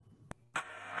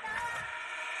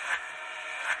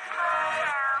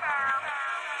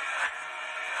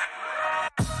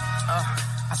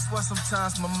swear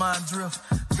sometimes my mind drifts.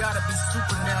 Gotta be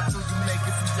supernatural, you make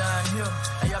it from down here.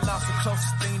 Hey, I lost the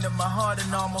closest thing to my heart and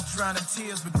almost drowned in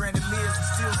tears. But granted, lives is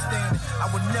still standing.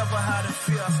 I would never hide in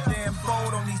fear. I stand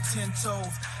bold on these 10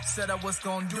 toes. Said I was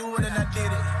gonna do it and I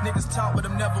did it. Niggas talk but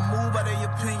I'm never moved by their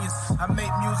opinions. I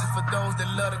make music for those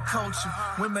that love the culture.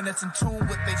 Women that's in tune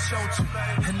with they culture.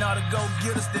 And all the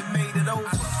go-getters that made it over.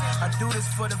 I do this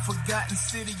for the forgotten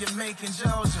city of Macon,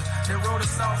 Georgia. They wrote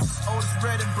us off as Otis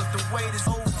Redding, but the wait is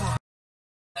over.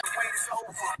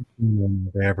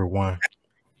 Hey everyone,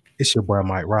 it's your boy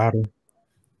Mike Ryder,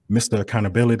 Mr.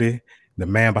 Accountability, the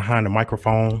man behind the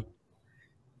microphone.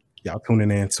 Y'all tuning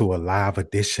in to a live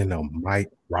edition of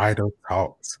Mike Ryder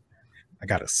Talks. I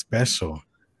got a special,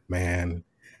 man.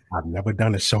 I've never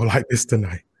done a show like this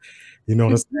tonight. You know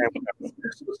what I'm saying? We got a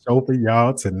special show for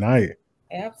y'all tonight.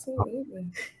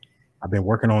 Absolutely. I've been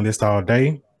working on this all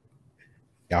day.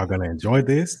 Y'all gonna enjoy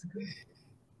this.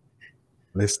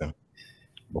 Listen,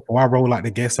 before I roll out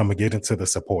the guests, I'm gonna get into the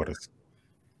supporters.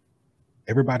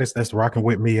 Everybody that's rocking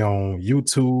with me on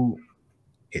YouTube,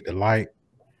 hit the like,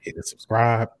 hit the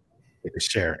subscribe, hit the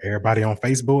share. Everybody on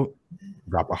Facebook,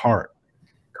 drop a heart,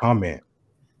 comment,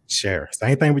 share.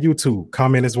 Same thing with YouTube,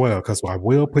 comment as well, because I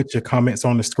will put your comments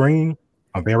on the screen.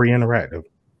 I'm very interactive.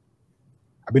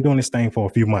 I've been doing this thing for a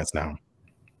few months now.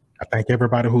 I thank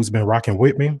everybody who's been rocking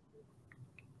with me.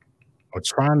 I'm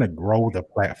trying to grow the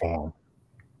platform.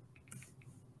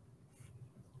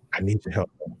 I need your help.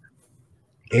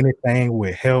 Anything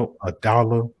will help.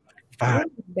 $1, $5,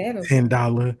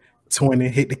 $10, $20.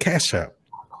 Hit the cash out.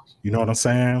 You know what I'm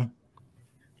saying?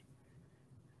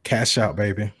 Cash out,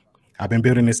 baby. I've been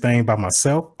building this thing by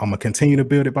myself. I'm gonna continue to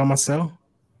build it by myself,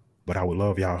 but I would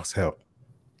love y'all's help.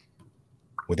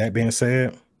 With that being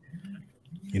said,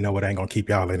 you know what? I ain't gonna keep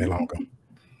y'all any longer.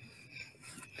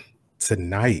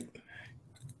 Tonight,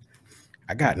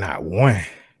 I got not one.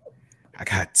 I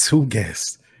got 2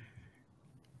 guests.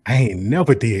 I ain't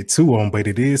never did 2 on, but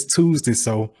it is Tuesday,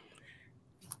 so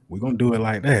we're gonna do it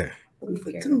like that.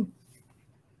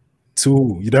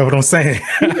 2, you know what I'm saying?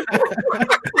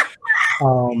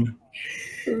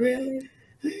 Really?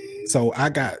 So I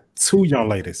got 2 young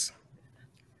ladies,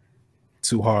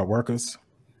 2 hard workers,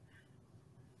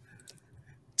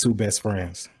 2 best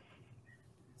friends,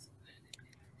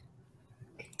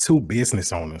 2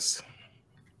 business owners,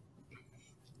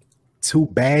 2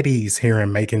 baddies here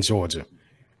in Macon, Georgia.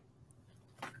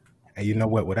 And you know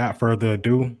what? Without further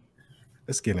ado,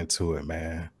 let's get into it,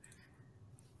 man.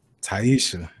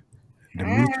 Taisha,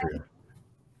 Demetria,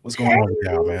 what's going on with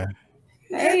y'all, man?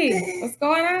 Hey, what's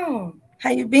going on?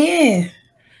 How you been?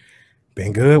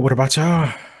 Been good. What about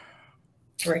y'all?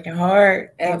 Working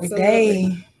hard every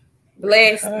day.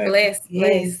 Blessed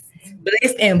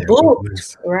and booked.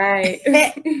 Blessed. Right.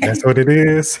 That's what it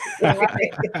is.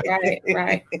 Right.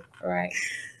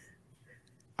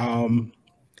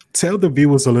 Tell the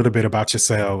viewers a little bit about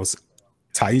yourselves.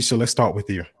 Taisha, let's start with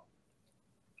you.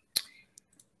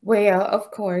 Well, of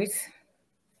course,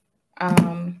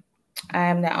 I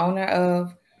am the owner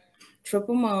of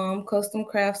Triple Mom Custom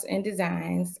Crafts and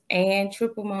Designs and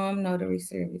Triple Mom Notary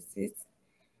Services.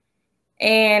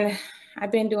 And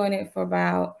I've been doing it for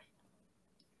about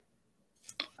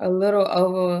a little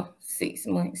over 6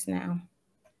 months now.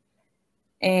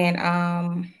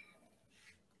 And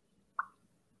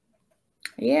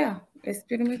yeah, that's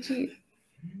pretty much it.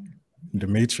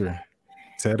 Demetria,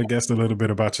 tell the guests a little bit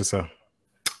about yourself.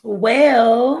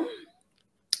 Well,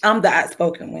 I'm the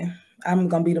outspoken one. I'm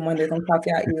gonna be the one that's gonna talk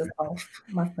y'all ears off,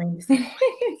 my friends.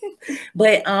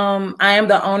 But I am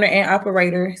the owner and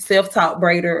operator, self-taught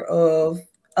braider of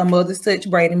A Mother's Touch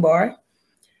Braiding Bar.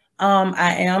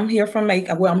 I am here from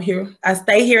Macon. Well, I'm here. I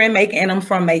stay here in Macon, and I'm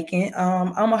from Macon.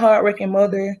 I'm a hardworking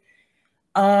mother.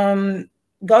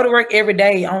 Go to work every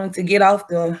day to get off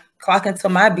the clock into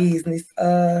my business.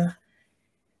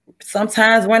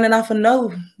 Sometimes running off of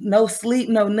no sleep,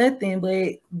 no nothing,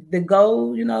 but the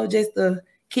goal, just to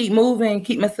keep moving,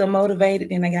 keep myself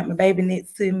motivated. And I got my baby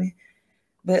next to me.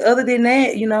 But other than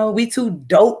that, we 2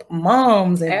 dope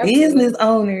moms and business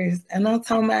owners. And I'm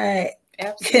talking about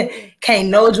can't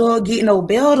no joy get no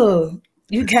better.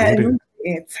 You got to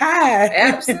get tired.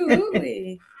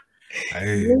 Absolutely.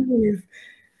 Hey. Yes.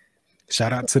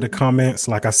 Shout out to the comments.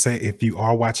 Like I said, if you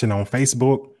are watching on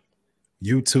Facebook,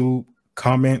 YouTube,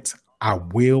 comment. I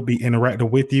will be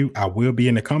interacting with you. I will be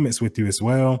in the comments with you as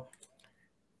well.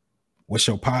 What's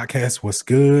your podcast? What's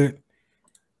good?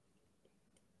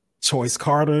 Choice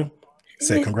Carter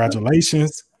said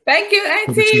congratulations. Thank you,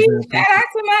 Auntie. Shout out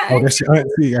to my auntie. Oh, that's your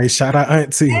auntie. Hey, shout out,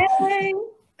 Auntie. Hey.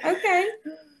 Okay.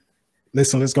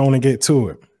 Listen, let's go on and get to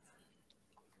it.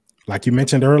 Like you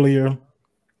mentioned earlier,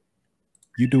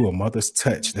 You do a Mother's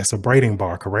Touch. That's a braiding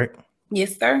bar, correct?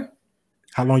 Yes, sir.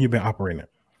 How long you been operating it?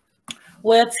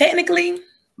 Well, technically,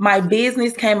 my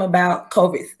business came about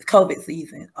COVID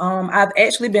season. I've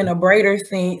actually been a braider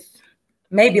since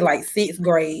maybe like 6th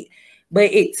grade,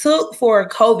 but it took for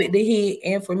COVID to hit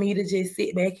and for me to just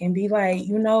sit back and be like,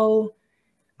 you know,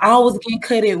 I was getting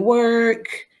cut at work.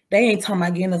 They ain't talking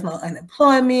about getting us no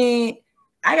unemployment.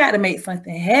 I got to make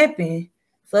something happen.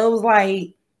 So it was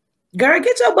like, girl,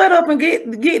 get your butt up and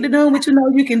get to doing what you know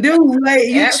you can do. Like,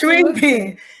 you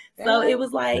tripping. So it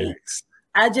was like,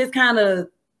 I just kind of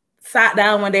sat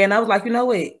down one day and I was like, you know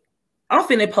what? I'm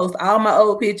finna post all my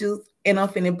old pictures and I'm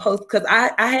finna post, because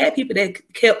I had people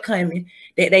that kept coming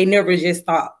that they never just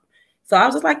stopped. So I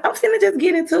was just like, I'm finna just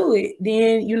get into it.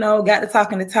 Then, you know, got to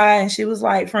talking to Ty and she was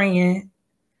like, friend,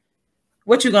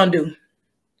 what you gonna do?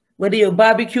 Whether you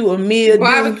barbecue or meal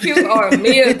barbecue or a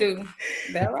meal do.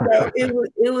 So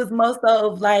it was most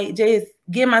of like just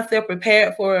get myself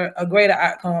prepared for a greater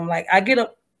outcome. Like I get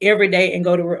up every day and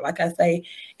go to work, like I say,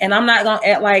 and I'm not gonna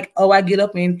act like, oh, I get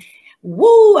up and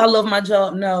woo, I love my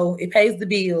job. No, it pays the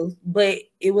bills, but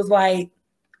it was like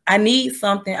I need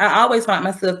something. I always find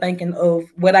myself thinking of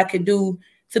what I could do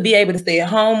to be able to stay at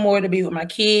home more, to be with my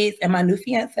kids and my new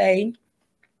fiance.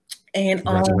 And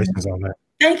congratulations on that.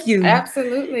 Thank you.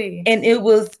 Absolutely. And it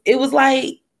was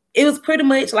pretty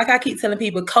much like I keep telling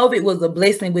people, COVID was a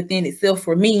blessing within itself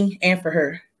for me and for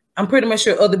her. I'm pretty much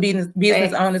sure other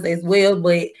business owners as well,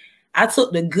 but I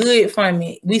took the good from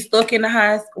it. We stuck in the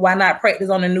house. Why not practice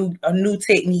on a new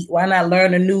technique? Why not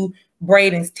learn a new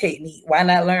braiding technique? Why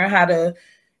not learn how to,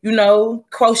 you know,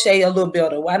 crochet a little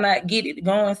better? Why not get it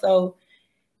going? So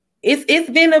it's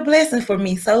been a blessing for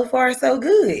me. So far, so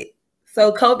good.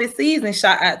 So COVID season,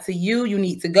 shout out to you. You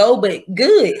need to go, but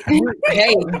good.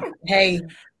 hey,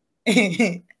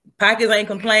 pockets ain't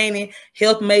complaining.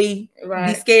 Health may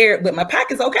be scared, but my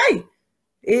pocket's okay.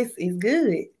 It's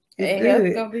good.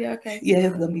 It's gonna be okay. Yeah,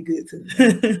 it's gonna be good too.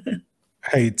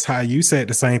 Hey, Ty, you said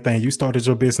the same thing. You started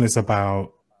your business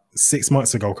about 6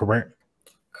 months ago, correct?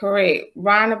 Correct.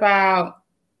 Round about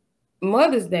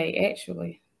Mother's Day,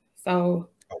 actually. So.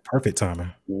 Oh, perfect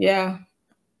timing. Yeah.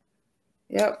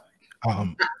 Yep.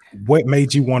 What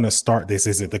made you want to start this?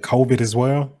 Is it the COVID as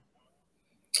well?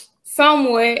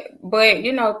 Somewhat, but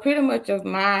you know, pretty much of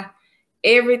my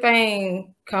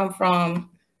everything come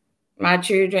from my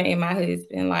children and my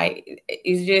husband. Like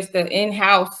it's just the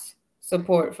in-house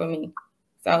support for me.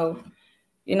 So,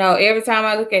 you know, every time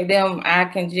I look at them, I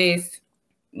can just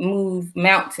move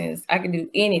mountains. I can do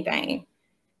anything.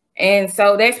 And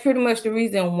so that's pretty much the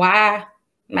reason why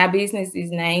my business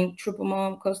is named Triple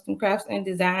Mom Custom Crafts and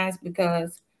Designs,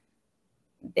 because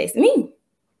that's me.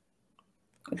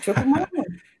 Triple Mom.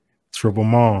 Triple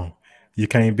Mom. You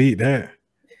can't beat that.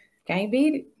 Can't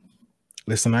beat it.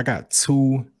 Listen, I got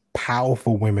two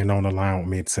powerful women on the line with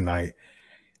me tonight.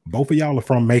 Both of y'all are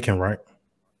from Macon, right?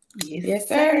 Yes,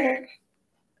 sir.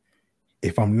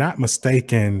 If I'm not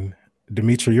mistaken,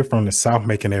 Demetria, you're from the South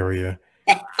Macon area.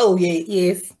 Oh, yeah,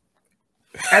 yes.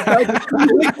 I told you.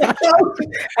 Yes,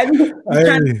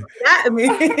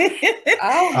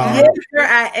 sir,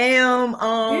 I am.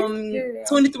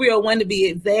 2301 to be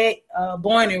exact.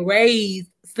 Born and raised,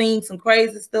 seen some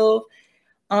crazy stuff.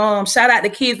 Shout out to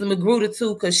Kids in Magruder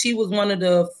too, because she was one of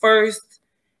the first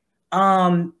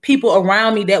people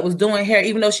around me that was doing hair.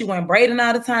 Even though she wasn't braiding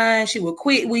all the time, she would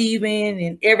quit weaving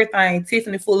and everything.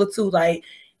 Tiffany Fuller too. Like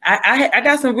I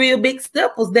got some real big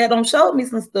steppers that showed me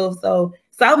some stuff. So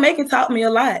South Macon taught me a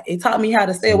lot. It taught me how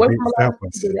to stay away from a lot.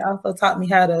 It also taught me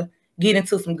how to get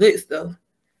into some good stuff.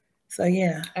 So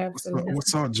yeah. Absolutely.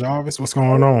 What's up, Jarvis? What's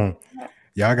going on?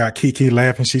 Y'all got Kiki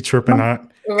laughing. She tripping out.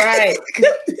 Right.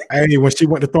 Hey, when she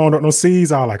went to throwing up no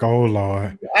seeds, I was like, oh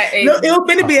Lord. No, it was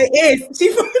gonna be an S. She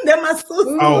that my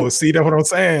sister. Oh, see, that's what I'm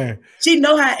saying. She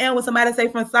know how I am when somebody say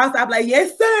from South. I'm like,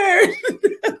 yes, sir.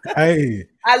 Hey,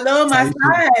 I love my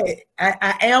side.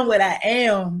 I am what I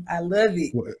am. I love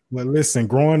it. Well, listen,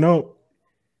 growing up,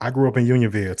 I grew up in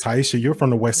Unionville. Taisha, you're from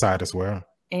the West Side as well.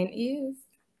 And is.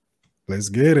 Let's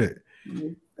get it.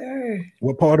 Yes, sir.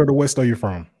 What part of the West are you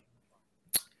from?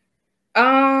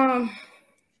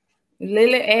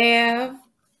 Lily Ave,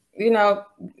 you know,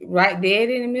 right dead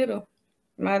in the middle.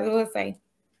 Might as well say.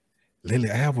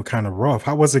 Lily Ave was kind of rough.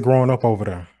 How was it growing up over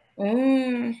there?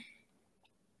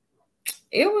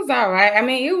 It was all right. I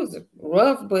mean, it was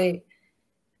rough, but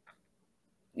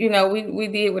you know, we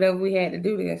did whatever we had to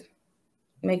do to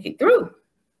make it through.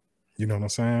 You know what I'm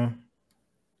saying?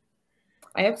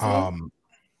 Absolutely.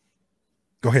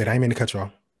 Go ahead. I ain't mean to cut you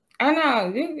off. I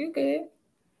know you good.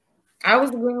 I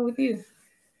was agreeing with you.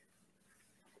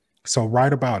 So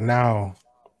right about now,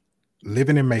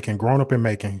 living in Macon, growing up in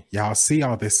Macon, y'all see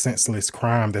all this senseless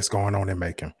crime that's going on in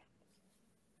Macon.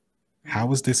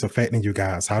 How is this affecting you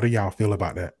guys? How do y'all feel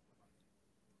about that?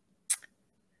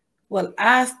 Well,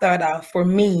 I start off for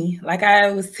me, like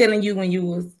I was telling you when you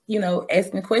was,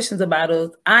 asking questions about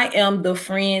us. I am the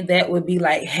friend that would be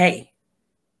like, hey,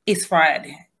 it's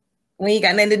Friday. We ain't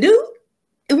got nothing to do.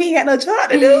 We ain't got no chore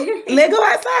to do. Let's go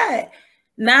outside.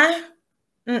 Nah,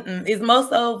 it's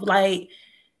most of like,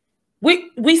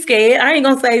 we scared. I ain't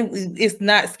gonna say it's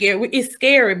not scary. It's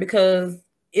scary because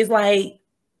it's like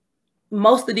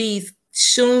most of these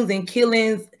shootings and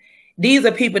killings, these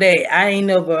are people that I ain't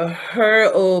never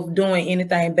heard of doing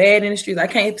anything bad in the streets. I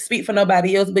can't speak for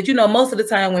nobody else, but most of the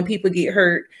time when people get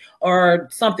hurt or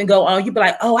something go on, you be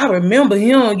like, oh, I remember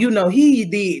him. He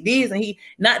did this, and he,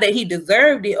 not that he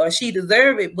deserved it or she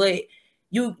deserved it, but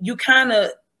you kind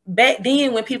of, back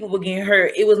then when people were getting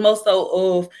hurt, it was most so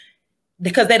of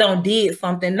because they don't did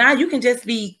something. Now you can just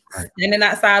be standing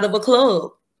outside of a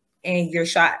club and you're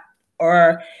shot,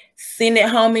 or sitting at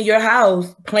home in your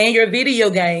house playing your video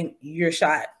game, you're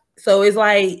shot. So it's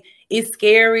like, it's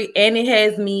scary, and it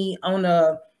has me on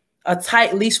a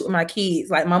tight leash with my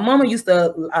kids. Like my mama used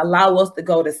to allow us to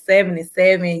go to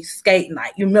 77 skate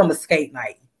night. You remember skate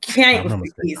night? Can't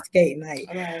forget skate night.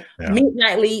 Right. Yeah.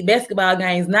 Midnight league basketball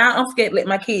games. Now I'm scared to let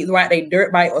my kids ride their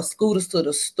dirt bike or scooters to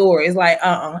the store. It's like,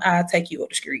 I'll take you up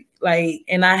the street. Like,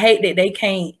 and I hate that they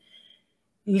can't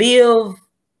live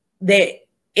that.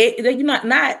 You're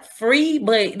not free,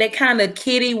 but that kind of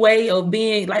kiddie way of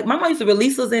being. Like my mom used to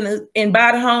release us in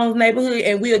Body Homes neighborhood,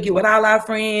 and we'll get with all our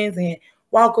friends and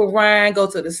walk around, go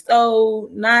to the store.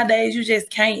 Nowadays, you just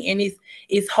can't, and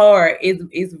it's hard.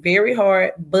 It's very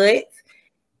hard, but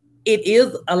it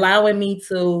is allowing me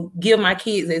to give my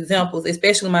kids examples,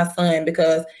 especially my son,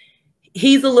 because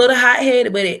he's a little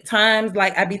hot-headed, but at times,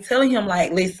 like I be telling him,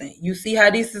 like, listen, you see how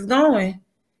this is going?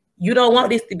 You don't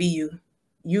want this to be you.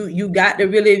 You got to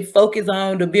really focus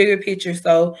on the bigger picture.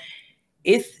 So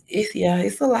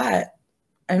it's a lot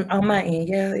on my end.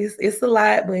 Yeah, it's a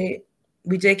lot, but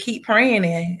we just keep praying,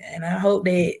 and I hope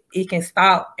that it can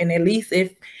stop. And at least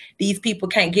if these people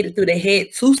can't get it through their head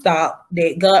to stop,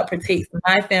 that God protects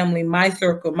my family, my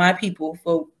circle, my people.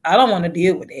 For I don't want to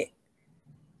deal with it.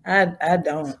 I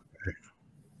don't.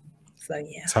 So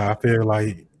yeah. So I feel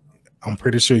like, I'm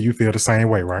pretty sure you feel the same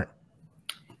way, right?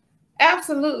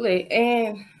 Absolutely.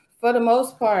 And for the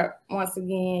most part, once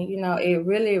again, it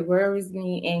really worries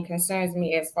me and concerns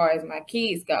me as far as my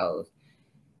kids goes.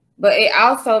 But it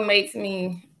also makes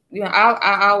me,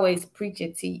 I always preach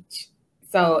and teach.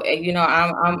 So,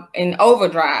 I'm in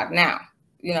overdrive now,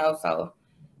 so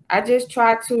I just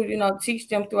try to, teach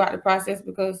them throughout the process,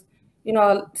 because,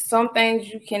 some things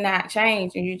you cannot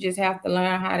change, and you just have to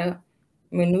learn how to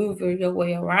maneuver your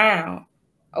way around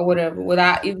or whatever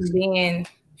without even being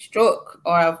struck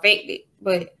or affected.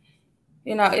 But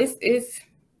it's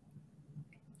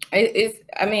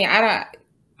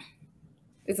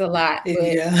a lot. But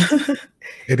yeah.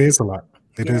 It is a lot.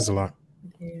 It is a lot.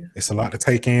 Yeah. It's a lot to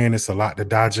take in. It's a lot to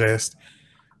digest.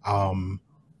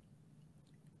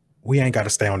 We ain't got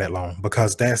to stay on that long,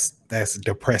 because that's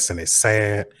depressing. It's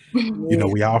sad. Yeah.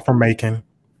 We all from Macon.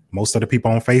 Most of the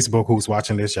people on Facebook who's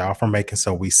watching this, y'all from Macon.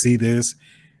 So we see this.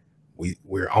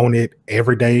 We're on it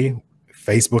every day.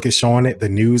 Facebook is showing it. The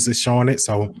news is showing it.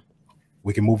 So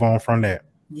we can move on from that.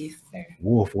 Yes, sir.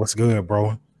 Wolf, what's good,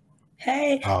 bro?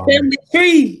 Hey, Family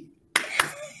Tree.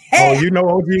 Hey.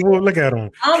 Oh, OG Wolf. Look at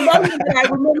him. I'm voting. I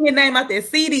remember your name out there.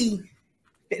 CD.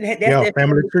 That's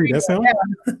Family Tree. That's him.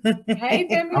 Hey,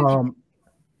 Family.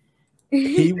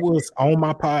 He was on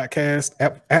my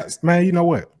podcast. Man, you know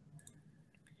what?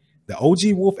 The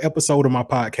OG Wolf episode of my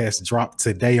podcast dropped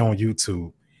today on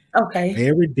YouTube. Okay.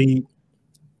 Very deep.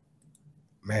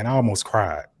 Man, I almost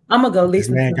cried. I'm gonna go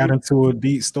listen. This man got into a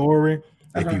deep story.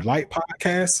 If you like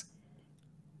podcasts,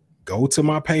 go to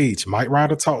my page, Mike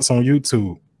Ryder Talks on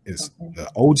YouTube. It's the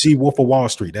OG Wolf of Wall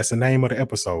Street. That's the name of the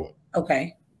episode.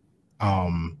 Okay.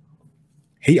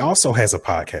 He also has a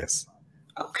podcast.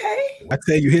 Okay. I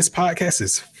tell you, his podcast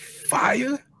is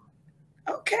fire.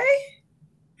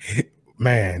 Okay.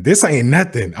 Man, this ain't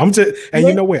nothing. I'm just, and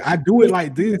you know what? I do it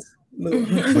like this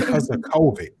because of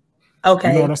COVID. Okay.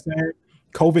 You know what I'm saying?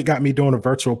 COVID got me doing a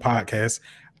virtual podcast.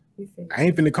 I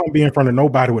ain't finna come be in front of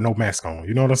nobody with no mask on.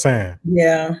 You know what I'm saying?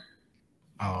 Yeah.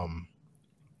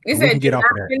 You said get off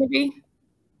of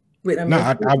that.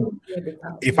 No,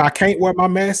 if I can't wear my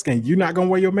mask and you're not gonna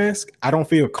wear your mask, I don't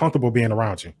feel comfortable being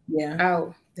around you. Yeah.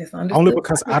 Oh, that's understood. Only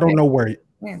because I don't know where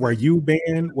you've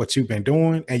been, what you've been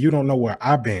doing, and you don't know where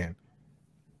I've been.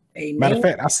 Amen. Matter of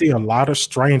fact, I see a lot of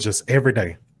strangers every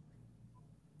day.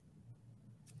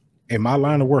 in my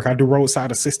line of work, I do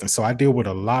roadside assistance, so I deal with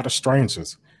a lot of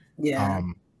strangers. Yeah.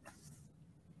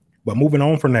 But moving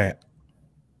on from that,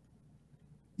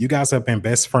 you guys have been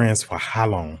best friends for how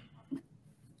long?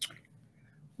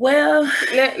 Well,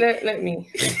 let me.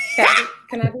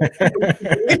 Can I do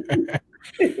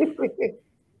it?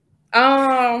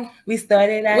 we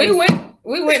started out.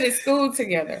 We went to school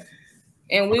together,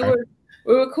 and we Okay.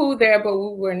 were cool there, but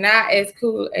we were not as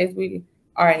cool as we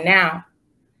are now.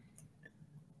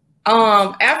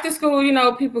 After school, you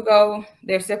know, people go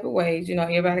their separate ways. You know,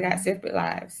 everybody got separate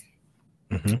lives.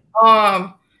 Mm-hmm.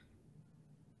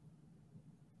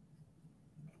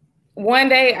 One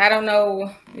day, I don't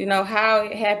know, you know, how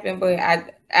it happened, but I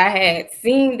had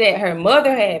seen that her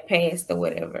mother had passed or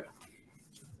whatever.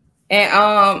 And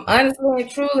honestly and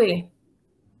truly,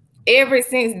 ever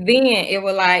since then, it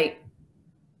was like,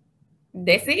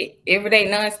 that's it. Every day,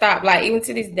 nonstop. Like, even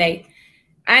to this day,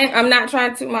 I'm not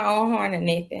trying to toot my own horn or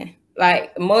nothing.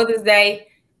 Like, Mother's Day,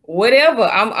 whatever,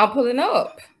 I'm pulling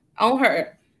up on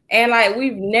her. And like,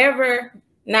 we've never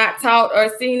not talked or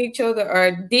seen each other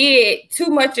or did too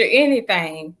much or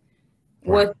anything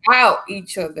without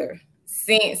each other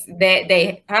since that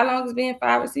day. How long has it been?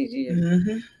 5 or 6 years?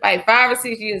 Mm-hmm. Like 5 or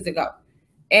 6 years ago.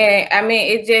 And I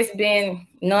mean, it just been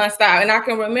nonstop. And I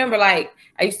can remember, like,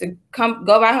 I used to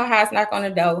go by her house, knock on the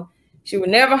door. She was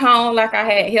never home. Like, I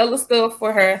had hella stuff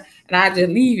for her, and I just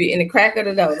leave it in the crack of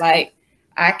the door. Like,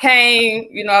 I came,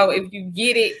 you know, if you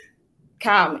get it,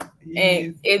 call me.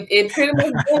 And it pretty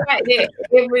much been like that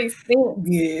every since.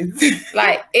 Yes.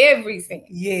 Like, every since.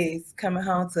 Yes. Coming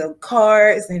home to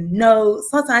cards and notes.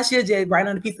 Sometimes she'll just write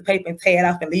on a piece of paper and tear it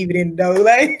off and leave it in the door.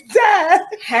 Like,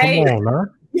 hey. Come on, man.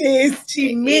 Yes,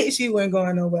 she meant she wasn't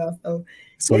going nowhere.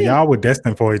 So y'all were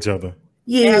destined for each other.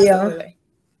 Yeah. Absolutely.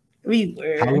 We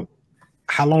were.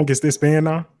 How long has this been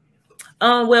now?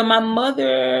 Well, my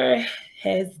mother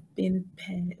has been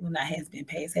has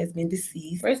been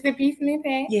deceased. Rest in peace, me,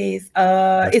 Pat. Yes.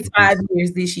 It's 5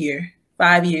 years this year.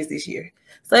 5 years this year.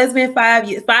 So it's been 5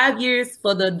 years. 5 years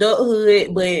for the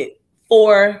adulthood, but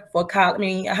 4 for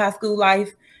college, high school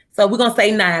life. So we're gonna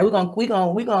say 9. We're gonna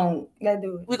Let's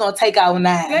do it. We're gonna take out 9.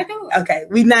 Let's do it. Okay,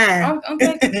 we 9. I'm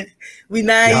taking We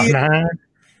 9 years.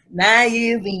 9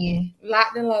 years in.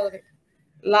 locked and loaded.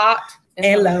 Locked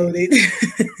And loaded.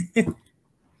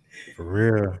 For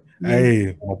real.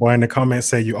 Hey, my boy in the comments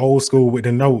say you old school with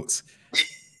the notes.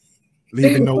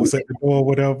 Leaving notes at the door or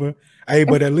whatever. Hey,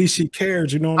 but at least she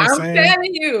cared, you know what I'm saying? I'm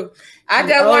telling you. I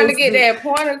just wanted to get that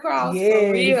point across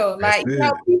for real. Like, you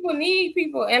know, people need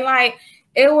people. And like,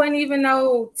 it wasn't even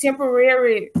no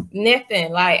temporary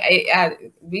nothing. Like,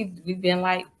 we've been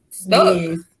like stuck.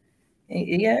 Yes.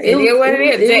 Yeah, it is what it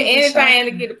is. Just anything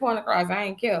to get the point across. I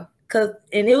ain't care.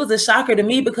 And it was a shocker to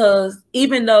me because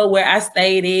even though where I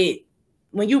stayed at,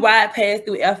 when you ride past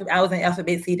through Alphabet, I was in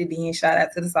Alphabet City then. Shout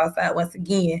out to the South Side once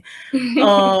again.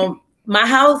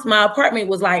 My apartment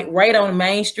was like right on the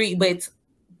main street, but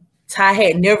Ty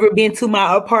had never been to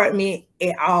my apartment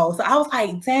at all. So I was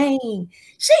like, dang,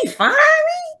 she find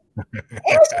me?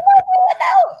 And she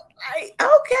like,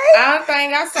 okay. Only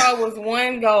thing I saw was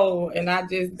one goal, and I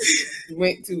just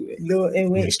went to it.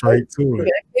 And went straight to it.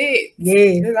 That's it.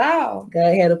 Yeah. That's all.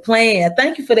 God had a plan.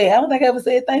 Thank you for that. I don't think I ever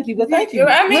said thank you, but thank you.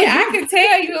 I mean, I can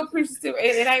tell you appreciative.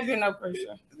 It ain't been no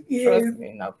pressure. Yeah. Trust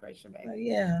me, no pressure, baby.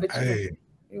 Yeah. But Hey,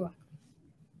 you are.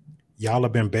 y'all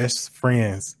have been best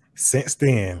friends since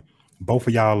then. Both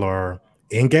of y'all are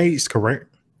engaged, correct?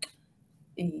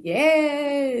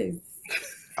 Yes.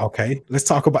 Okay, let's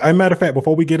talk about. As a matter of fact,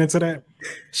 before we get into that,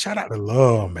 shout out to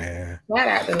Love, man. Shout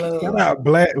out to Love. Shout out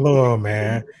Black Love,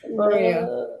 man. For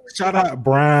real. Shout out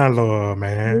Brian Love,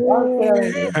 man.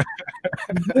 Okay.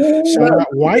 Shout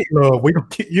out White Love. We gonna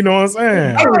keep, you know what I'm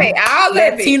saying? All right, I'll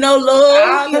let it. Latino love.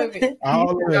 I'll live it.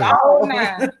 All of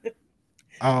it.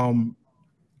 Nine.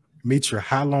 Mitra,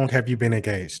 how long have you been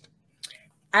engaged?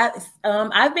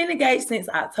 I've been engaged since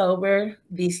October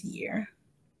this year.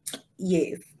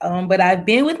 Yes. But I've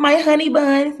been with my honey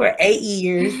bun for 8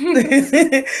 years.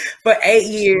 For 8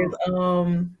 years.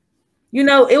 You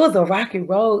know, it was a rocky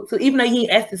road. So even though you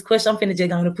asked this question, I'm finna just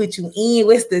gonna put you in.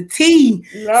 What's the tea?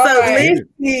 Lord. So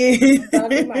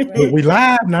listen. Look, we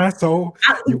live now, so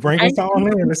you bring us all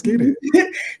in. Let's get it.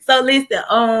 So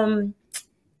listen,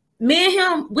 me and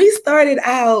him, we started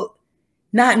out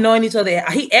not knowing each other.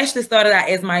 He actually started out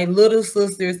as my little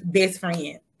sister's best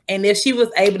friend. And if she was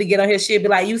able to get on here, she'd be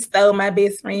like, you stole my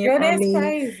best friend from me.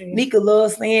 Crazy. Nika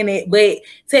loves saying it. But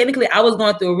technically, I was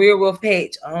going through a real rough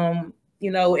patch,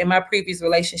 you know, in my previous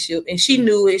relationship. And she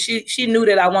knew it. She knew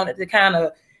that I wanted to kind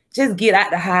of just get out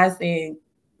the house and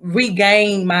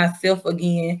regain myself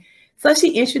again. So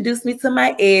she introduced me to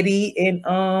my Eddie, and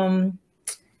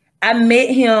I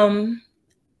met him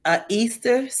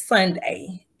Easter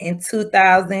Sunday in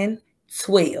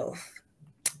 2012.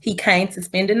 He came to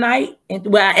spend the night, and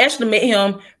well, I actually met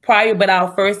him prior, but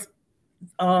our first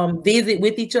visit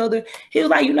with each other, he was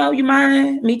like, you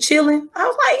mind me chilling? I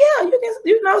was like, yeah,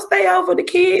 you can, stay over. The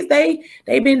kids, they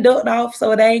been ducked off,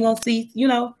 so they ain't gonna see,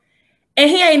 and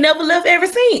he ain't never left ever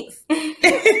since.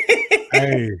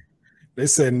 Hey, they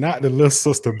said not the little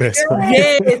sister best friend.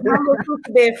 Yes, my little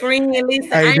sister best friend. Listen,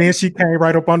 hey, then she came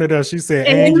right up under there. She said,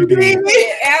 and you did.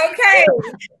 Okay.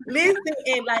 Listen,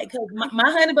 and like, cause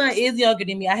my honey bun is younger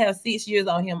than me. I have 6 years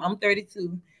on him. I'm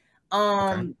 32.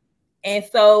 Okay. And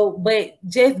so, but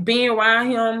just being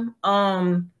around him,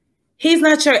 he's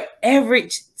not your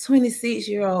average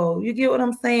 26-year-old. You get what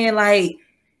I'm saying? Like,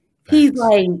 he's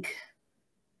like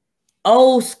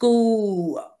old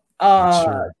school.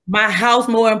 Sure. My house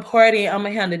more important. I'm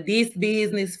gonna handle this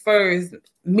business first.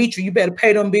 Mitra, you better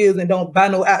pay them bills and don't buy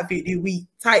no outfit this week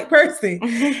type person.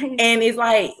 And it's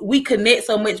like we connect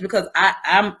so much because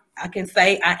I can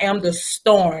say I am the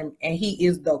storm and he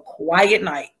is the quiet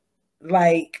night.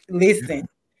 Like, listen,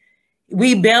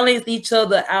 we balance each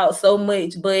other out so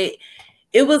much, but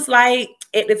it was like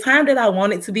at the time that I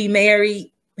wanted to be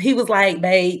married, he was like,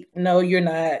 babe, no, you're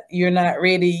not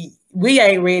ready. We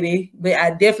ain't ready, but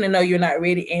I definitely know you're not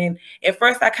ready. And at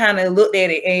first I kind of looked at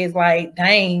it as like,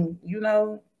 dang, you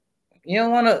don't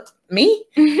want me?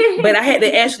 But I had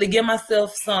to actually give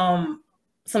myself some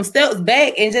steps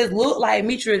back and just look like,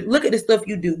 Mitra, look at the stuff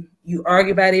you do. You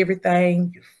argue about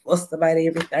everything. You fuss about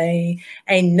everything.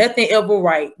 Ain't nothing ever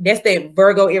right. That's that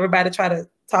Virgo everybody try to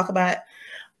talk about.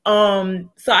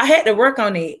 So I had to work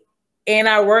on it. And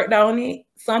I worked on it.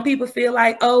 Some people feel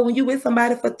like, oh, when you with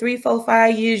somebody for 3, 4,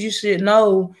 5 years, you should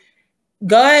know.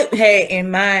 God had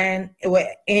in mind,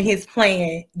 in his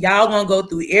plan, y'all gonna go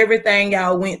through everything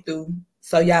y'all went through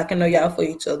so y'all can know y'all for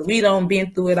each other. We done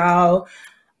been through it all.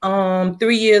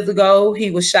 3 years ago,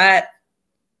 he was shot.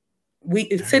 To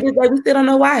this day, we still don't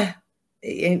know why.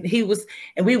 And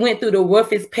we went through the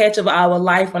roughest patch of our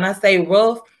life. When I say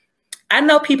rough, I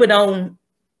know people don't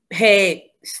had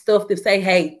stuff to say,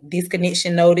 hey,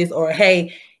 disconnection notice, or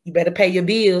hey, you better pay your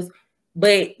bills.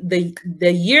 But the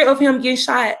year of him getting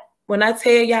shot, when I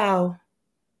tell y'all,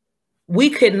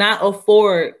 we could not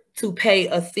afford to pay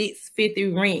a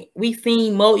 $650 rent. We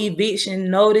seen more eviction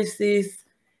notices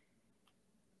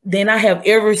than I have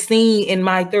ever seen in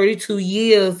my 32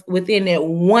 years. Within that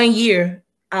 1 year,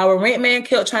 our rent man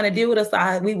kept trying to deal with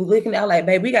us. We were looking at like,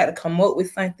 babe, we got to come up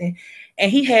with something.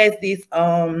 And he has this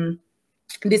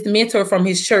mentor from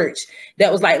his church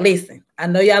that was like, listen, I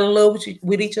know y'all in love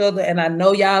with each other, and I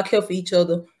know y'all care for each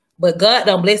other, but God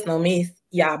don't bless no mess.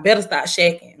 Y'all better start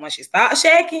shacking. Once you start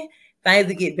shacking, things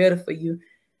will get better for you.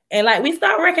 And like, we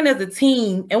start working as a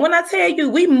team. And when I tell you,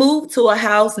 we moved to a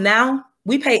house now,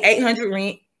 we pay $800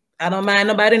 rent. I don't mind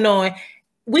nobody knowing.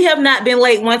 We have not been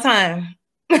late one time.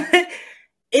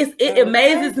 It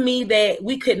amazes me that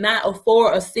we could not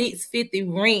afford a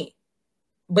 $650 rent,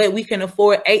 but we can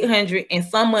afford $800. And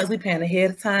some months we paying ahead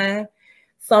of time.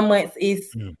 Some months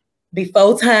it's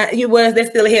before time. That's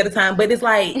still ahead of time. But it's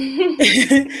like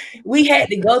we had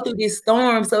to go through this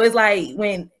storm. So it's like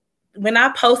when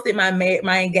I posted my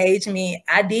engagement,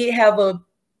 I did have a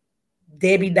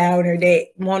Debbie Downer that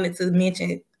wanted to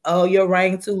mention, oh, your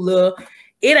ring too little.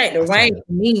 It ain't the ring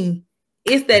for me.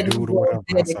 It's that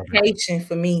dedication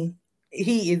for me.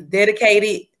 He is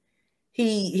dedicated.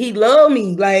 He loved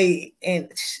me, like,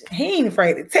 and he ain't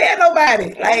afraid to tell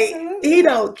nobody. Like, he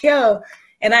don't care.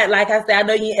 And I said, I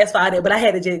know you ain't asked for all that, but I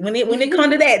had to just when it come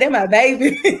to that's my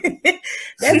baby.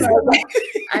 That's my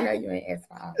baby. I know you ain't asked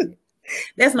for all that.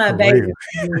 That's my baby.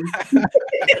 Hey,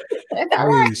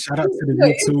 shout out to the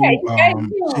YouTube.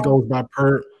 She goes by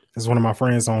Pert. Is one of my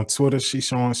friends on Twitter. She's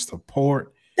showing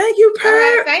support. Thank you,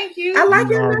 Pert. Thank you. I like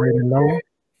you already know.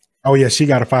 Oh yeah, she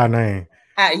got a fire name.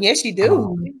 Yes, she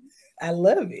do. I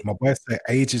love it. My boy said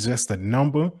age is just a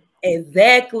number.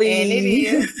 Exactly. And it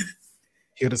is.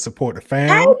 Here to support the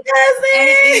family.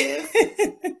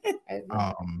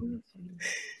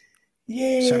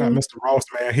 Yeah. Shout out Mr. Ross,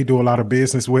 man. He do a lot of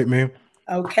business with me.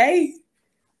 Okay.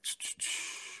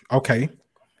 Ty.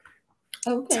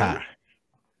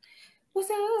 What's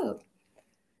up?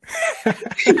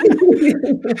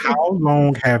 How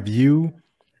long have you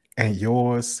and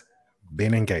yours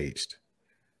been engaged?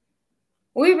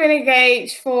 We've been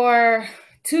engaged for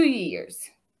 2 years.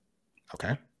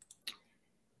 Okay.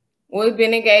 We've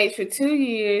been engaged for 2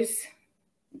 years.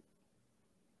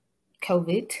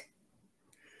 COVID.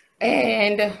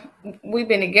 And we've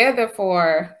been together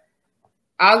for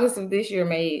August of this year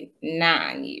made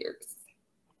 9 years.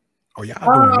 Oh,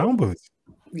 y'all doing numbers.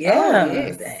 Yeah,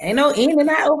 yes. ain't no in and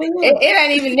out over here. It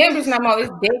ain't even numbers no more.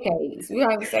 It's decades. We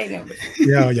don't even say numbers.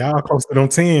 Yeah, y'all close to them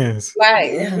tens.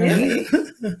 Like, Yeah.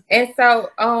 and so,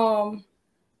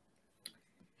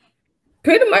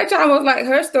 pretty much almost like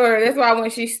her story. That's why when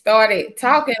she started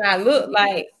talking, I looked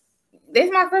like this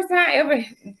is my first time ever.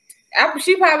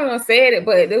 She probably don't said it,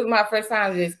 but this was my first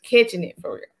time just catching it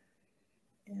for real.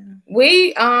 Yeah.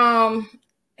 We,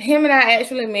 him and I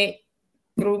actually met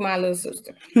through my little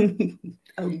sister.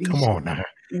 Come on now.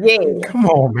 Yeah. Come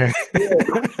on, man.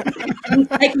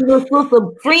 Taking your sister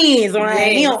friends around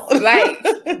him. Like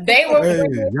they were.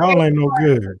 Hey, y'all ain't no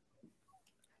good.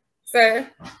 Sir.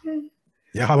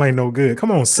 Y'all ain't no good.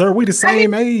 Come on, sir. We the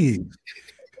same age.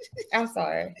 I'm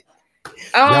sorry.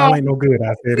 Y'all ain't no good.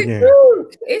 I said it again.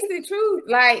 It's the truth.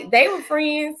 Like they were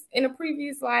friends in a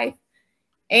previous life.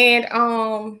 And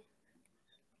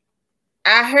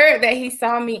I heard that he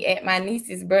saw me at my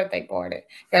niece's birthday party.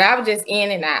 Because I was just in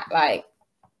and out. Like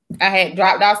I had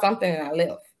dropped off something and I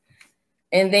left.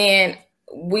 And then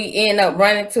we end up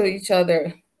running to each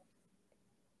other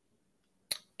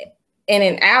in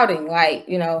an outing, like,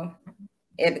 you know,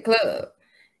 at the club.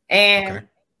 And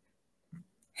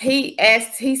he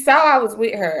saw I was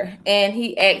with her and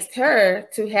he asked her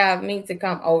to have me to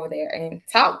come over there and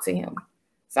talk to him.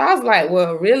 So I was like,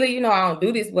 well, really, you know, I don't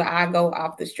do this, but I go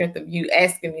off the strength of you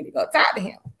asking me to go talk to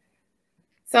him.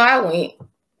 So I went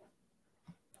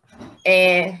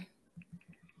and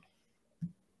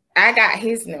I got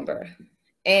his number.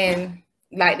 And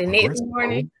like the next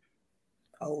morning,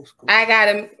 I got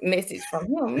a message from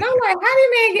him. And I'm like, how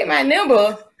did man get my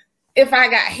number if I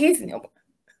got his number?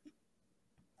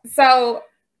 So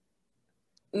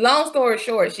long story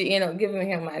short, she ended up giving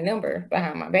him my number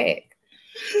behind my back.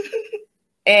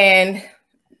 And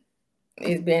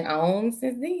it's been on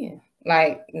since then,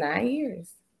 like 9 years.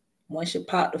 Once you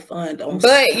pop the fun, don't.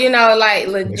 But you know, like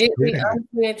legit,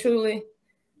 honestly and truly,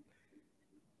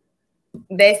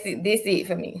 that's it. This it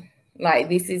for me. Like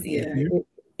this is it.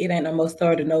 It ain't no more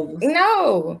starting over.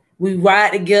 No, we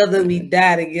ride together, we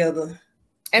die together.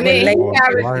 I mean,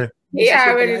 he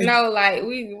already know. Like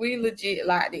we legit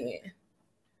locked in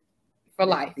for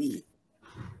life.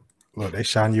 Look, they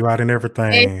shine you out and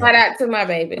everything. And shout out to my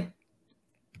baby.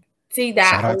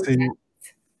 Shout out to you.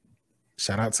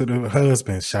 Shout out to the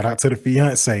husband. Shout out to the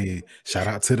fiance. Shout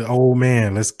out to the old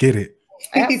man. Let's get it.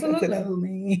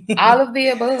 Absolutely. All of the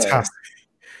above.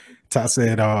 Ty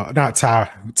said, not Ty.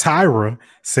 Tyra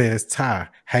says, Ty,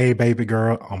 hey, baby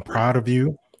girl, I'm proud of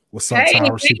you. What's up,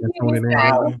 Tyra? She been tuning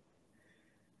in.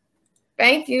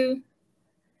 Thank you.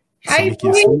 Hey,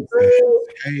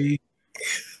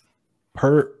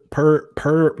 per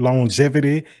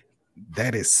longevity.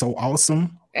 That is so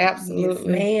awesome. Absolutely. Yes,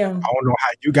 ma'am. I don't know how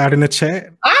you got in the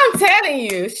chat. I'm telling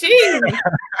you, I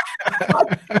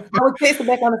was texting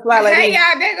back on the fly like hey,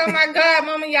 y'all, there go my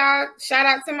godmama, y'all. Shout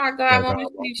out to my godmama.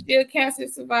 She's still cancer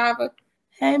survivor.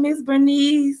 Hey, Miss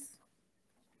Bernice.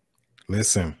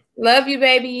 Listen. Love you,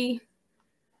 baby.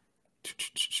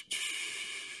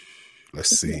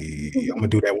 Let's see. I'm going to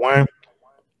do that one.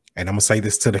 And I'm going to say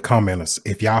this to the commenters.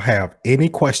 If y'all have any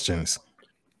questions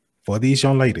for these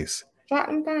young ladies, drop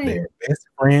them down. They're best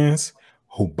friends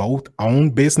who both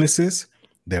own businesses.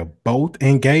 They're both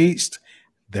engaged.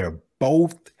 They're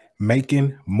both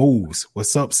making moves.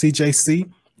 What's up,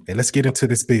 CJC? And let's get into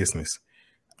this business.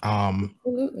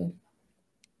 Absolutely.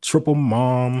 Triple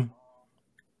Mom.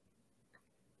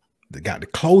 They got the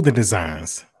clothing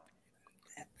designs.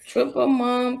 Triple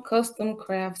Mom Custom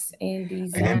Crafts and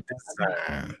Design.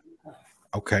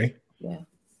 Okay. Yeah.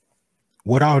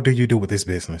 What all do you do with this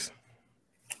business?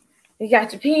 You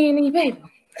got your pen and your paper.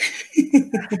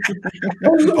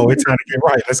 Oh, it's time to get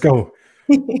right. Let's go.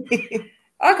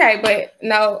 Okay, but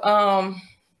no,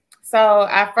 so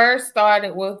I first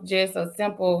started with just a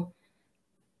simple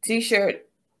t-shirt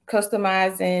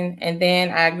customizing, and then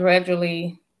I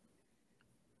gradually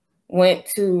went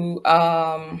to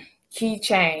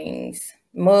keychains,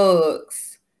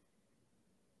 mugs,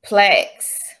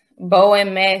 plaques, bow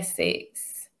and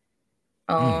mastics,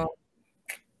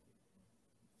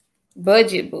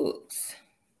 budget books,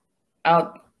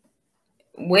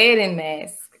 wedding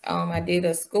mask. I did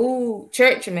a school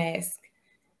church mask.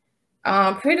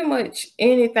 Pretty much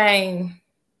anything.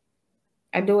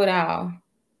 I do it all.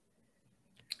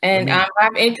 And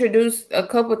I've introduced a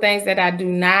couple things that I do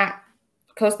not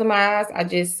customize. I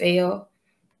just sell.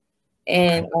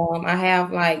 And I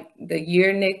have like the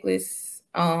ear necklace,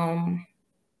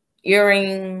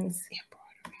 earrings.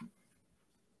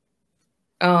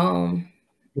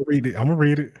 Read it. I'm gonna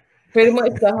read it. Pretty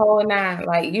much the whole nine.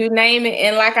 Like you name it.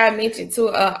 And like I mentioned to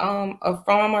a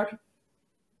farmer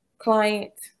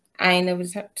client, I ain't never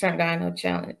turned down no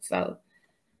challenge. So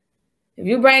if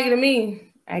you bring it to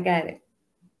me, I got it.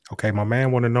 Okay, my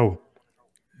man want to know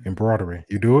embroidery.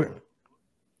 You do it?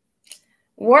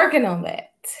 Working on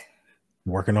that.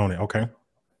 Working on it. Okay.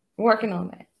 Working on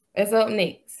that. It's up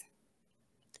next.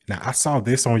 Now I saw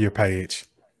this on your page,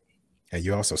 and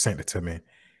you also sent it to me.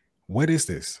 What is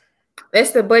this?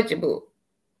 That's the budget book.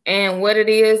 And what it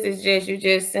is just you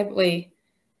just simply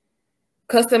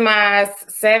customize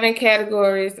 7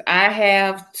 categories. I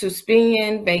have to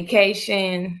spend,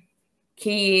 vacation,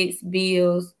 kids,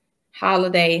 bills,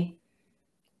 holiday.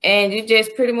 And you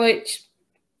just pretty much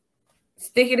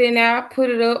stick it in there, put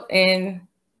it up, and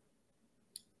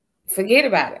forget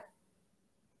about it.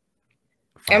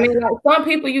 I mean, like some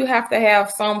people, you have to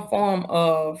have some form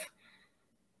of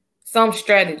some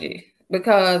strategy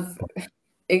because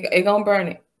it gonna burn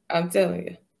it. I'm telling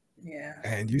you. Yeah.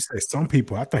 And you say some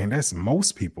people. I think that's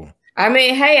most people. I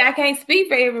mean, hey, I can't speak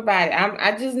for everybody.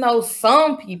 I just know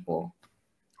some people.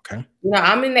 Okay. You know,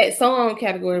 I'm in that some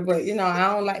category, but you know,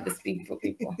 I don't like to speak for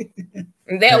people.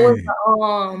 And that was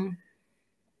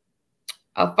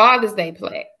a Father's Day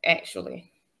plaque,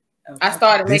 actually. Okay. I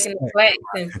started making the plaques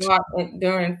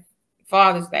during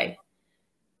Father's Day.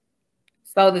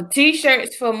 So the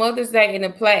t-shirts for Mother's Day and the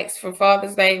plaques for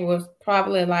Father's Day was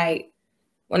probably like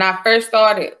when I first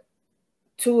started,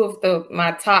 2 of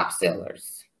my top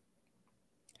sellers.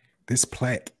 This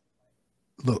plaque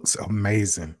looks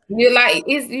amazing. You're like,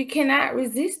 you cannot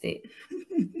resist it.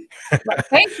 Like,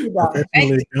 thank you, though.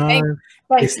 Thank you.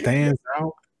 It stands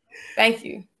out. Thank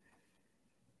you.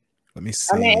 Let me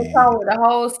see. I mean, it's all with the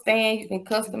whole stand. You can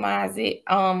customize it.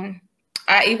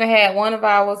 I even had one of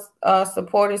our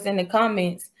supporters in the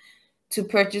comments to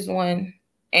purchase one,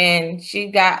 and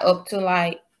she got up to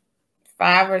like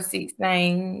 5 or 6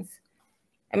 things.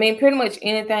 I mean, pretty much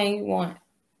anything you want.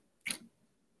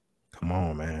 Come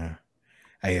on, man.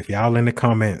 Hey, if y'all in the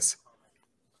comments,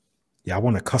 y'all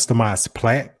want to customize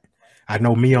plaque, I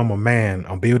know me, I'm a man.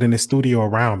 I'm building a studio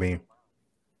around me.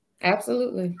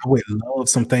 Absolutely. I would love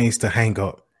some things to hang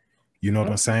up. You know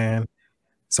what I'm saying?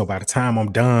 So by the time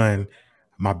I'm done,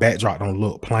 my backdrop don't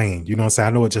look plain. You know what I'm saying?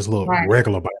 I know it just look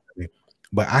regular behind me,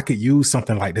 but I could use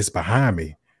something like this behind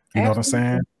me. You know what I'm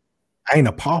saying? I ain't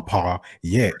a pawpaw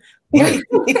yet, but I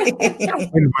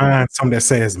wouldn't mind something that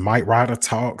says Mike Ryder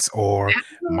Talks or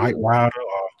Mike Ryder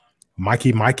or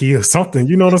Mikey or something.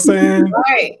 You know what I'm saying?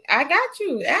 Right. I got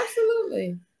you.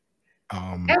 Absolutely.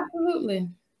 Absolutely.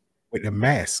 With the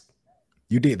mask,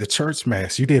 you did the church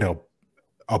mask. You did a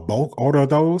bulk order of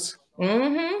those?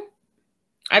 Mm-hmm.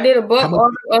 I did a bulk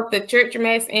order of the church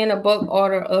mask and a bulk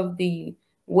order of the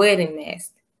wedding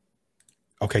mask.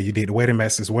 Okay, you did the wedding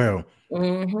mask as well.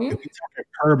 Mm-hmm. If we talking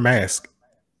per mask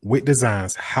with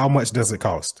designs, how much does it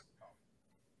cost?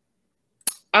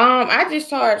 I just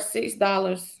charge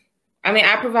 $6. I mean,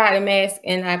 I provide a mask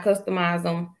and I customize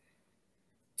them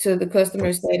to the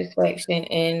customer's satisfaction.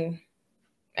 And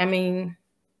I mean,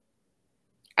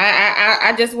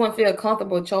 I just wouldn't feel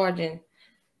comfortable charging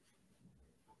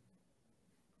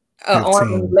an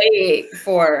arm and leg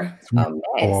for a mask.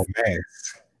 Or a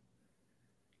mask.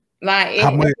 Like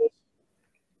how much?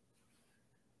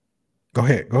 Go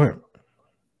ahead.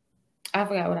 I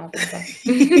forgot what I was going to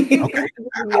say. Okay.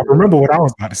 I remember what I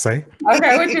was about to say.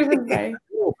 Okay, what you going to say?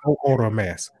 Order a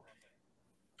mask.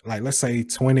 Like, let's say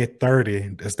 20, 30.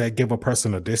 Does that give a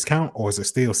person a discount, or is it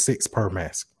still $6 per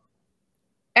mask?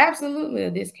 Absolutely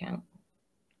a discount.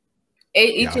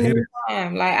 Each and every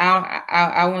time. Like,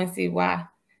 I want to see why.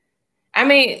 I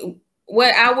mean,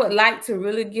 what I would like to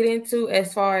really get into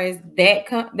as far as that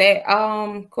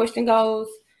question goes.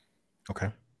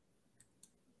 Okay.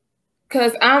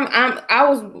 Because I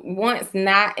was once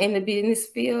not in the business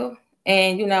field,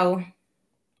 and you know,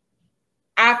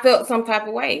 I felt some type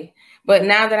of way. But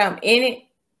now that I'm in it,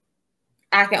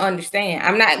 I can understand.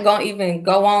 I'm not gonna even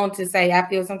go on to say I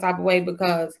feel some type of way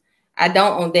because I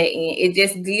don't on that end. It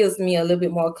just gives me a little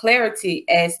bit more clarity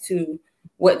as to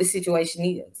what the situation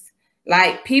is.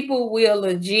 Like, people will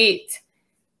legit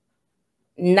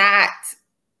not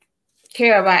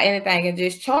care about anything and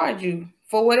just charge you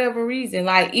for whatever reason.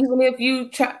 Like, even if you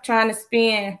trying to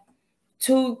spend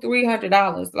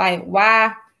 $200-$300, like,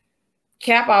 why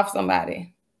cap off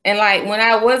somebody? And like, when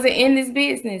I wasn't in this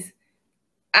business,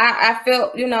 I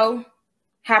felt, you know,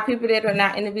 how people that are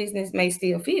not in the business may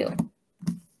still feel.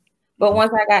 But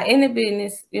once I got in the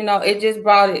business, you know, it just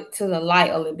brought it to the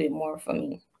light a little bit more for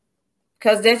me.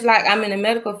 Because just like I'm in the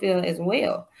medical field as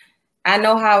well, I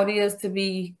know how it is to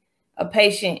be a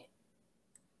patient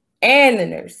and the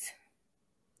nurse.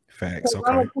 Facts. I'm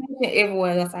a Okay. patient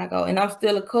everywhere else I go, and I'm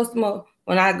still a customer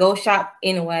when I go shop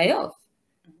anywhere else.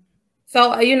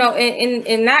 So you know,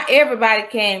 and not everybody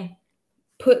can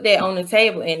put that on the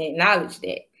table and acknowledge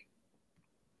that.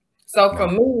 So for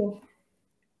me,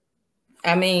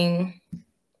 I mean,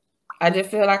 I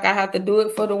just feel like I have to do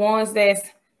it for the ones that's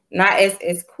not as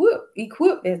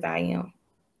equipped as I am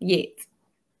yet.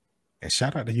 And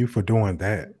shout out to you for doing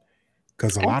that.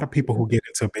 Because a lot of people who get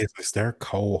into business, they're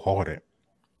cold-hearted.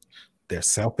 They're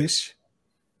selfish.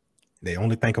 They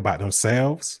only think about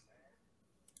themselves.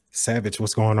 Savage,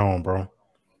 what's going on, bro?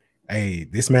 Hey,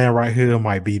 this man right here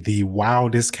might be the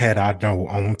wildest cat I know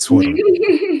on Twitter.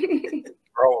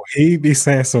 Bro, he be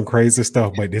saying some crazy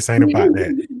stuff, but this ain't about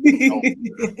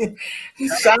that.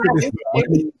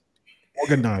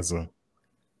 Organizer.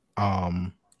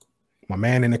 My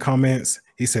man in the comments,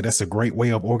 he said that's a great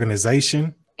way of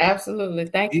organization. Absolutely.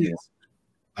 Thank you.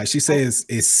 Like she says,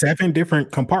 it's 7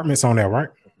 different compartments on there, right?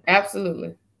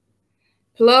 Absolutely.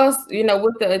 Plus, you know,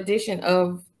 with the addition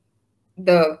of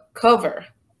the cover,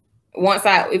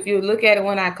 if you look at it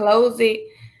when I close it,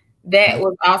 that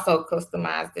was also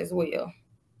customized as well.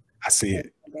 I see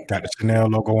it. Got the Chanel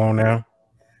logo on there.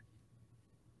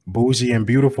 Bougie and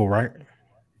beautiful, right?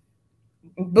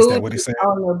 Bougie. Is that what it said?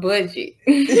 On the budget.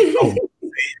 Oh,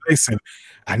 listen,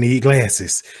 I need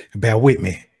glasses. Bear with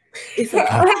me. It's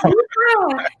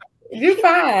You're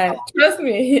fine. Trust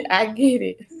me, I get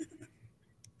it.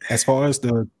 As far as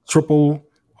the Triple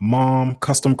Mom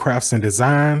Custom Crafts and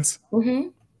Designs,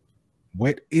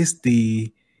 what is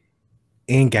the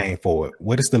end game for it?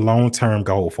 What is the long-term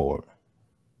goal for it?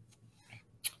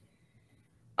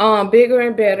 Bigger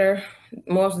and better.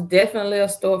 Most definitely a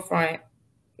storefront.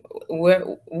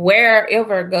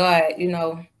 Wherever God, you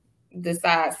know,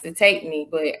 decides to take me,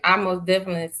 but I most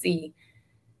definitely see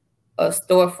a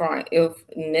storefront if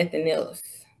nothing else.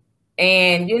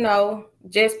 And you know,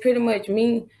 just pretty much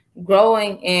me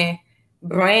growing and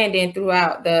branding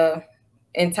throughout the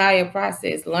entire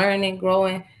process, learning,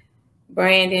 growing,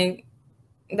 branding,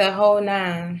 the whole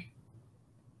 9.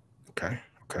 Okay.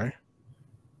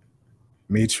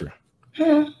 Mitra.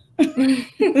 You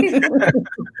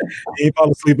ain't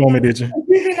fall asleep on me, did you? I was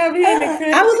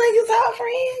like, you talk,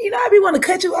 friend. You know, I be want to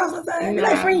cut you off sometimes. Be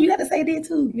like, friend, you got to say that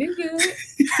too. You good?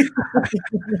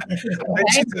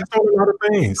 She's on a lot of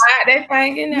things. They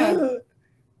thinking now.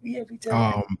 Yeah,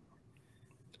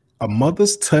 a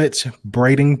mother's touch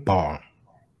braiding bar.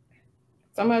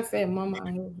 Somebody said, "Mama,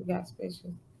 I heard you got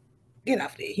special." Get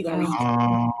off there. He gonna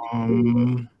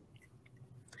read.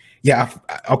 Yeah.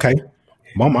 Okay.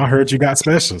 Mom, I heard you got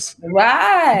specials.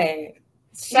 Right.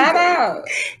 Shout out.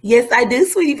 Yes, I do,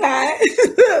 sweetie pie.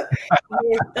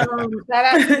 Shout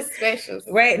out to the specials.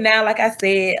 Right now, like I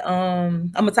said,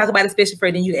 I'm gonna talk about the special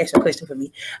first, then you ask your question for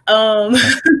me.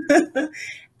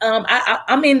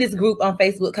 I'm in this group on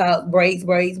Facebook called Braids.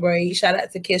 Shout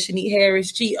out to Keshanique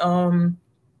Harris. She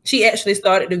actually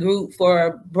started the group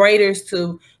for braiders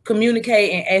to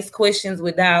communicate and ask questions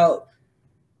without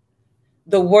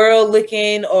the world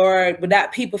looking, or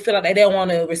without people feeling like they don't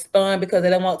want to respond because they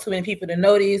don't want too many people to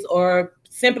notice, or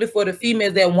simply for the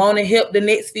females that want to help the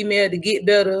next female to get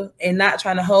better and not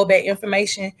trying to hold back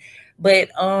information. But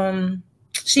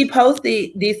she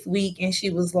posted this week and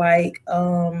she was like,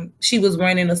 she was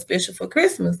running a special for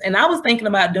Christmas. And I was thinking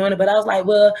about doing it, but I was like,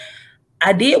 well,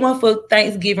 I did one for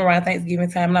Thanksgiving, around Thanksgiving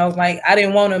time. And I was like, I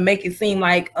didn't want to make it seem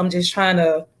like I'm just trying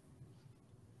to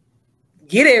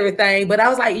get everything. But I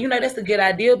was like, you know, that's a good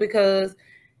idea because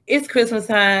it's Christmas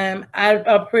time.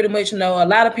 I pretty much know a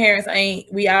lot of parents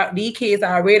these kids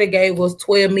already gave us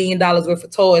 $12 million worth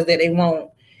of toys that they want.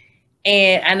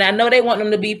 And I know they want them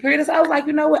to be pretty. So I was like,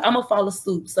 you know what? I'm going to follow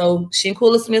suit. So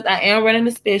Shankula Smith, I am running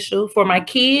a special for my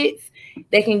kids.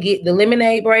 They can get the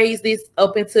lemonade braids this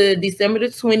up until December the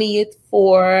 20th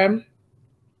for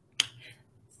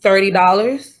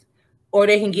 $30. Or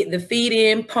they can get the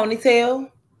feed-in ponytail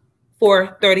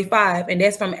for $35. And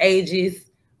that's from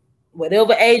ages,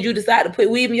 whatever age you decide to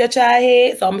put weave in your child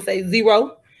head. So I'm going to say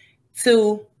 0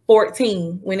 to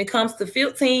 14. When it comes to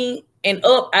 15 and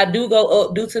up, I do go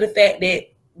up due to the fact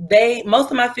that most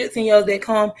of my 15-year-olds that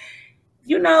come,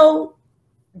 you know,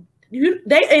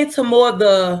 they into more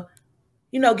the,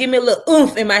 you know, give me a little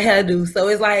oomph in my hairdo. So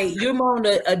it's like you're more on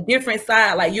a different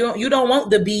side. Like you don't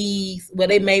want the beads. Well,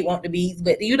 they may want the beads,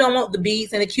 but you don't want the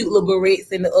beads and the cute little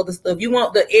barrettes and the other stuff. You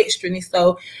want the extraness.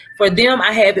 So for them,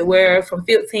 I have it where from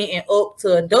 15 and up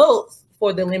to adults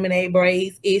for the lemonade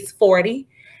braids is $40.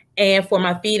 And for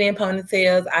my feed-in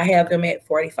ponytails, I have them at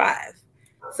 $45.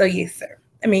 So yes, sir.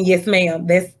 I mean, yes, ma'am.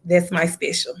 That's my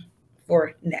special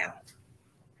for now.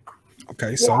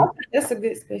 Okay, so that's a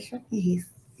good special. Yes.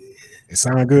 It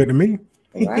sounds good to me.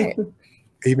 Right.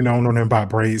 Even though I don't know nothing about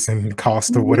braids and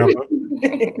cost or whatever.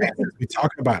 We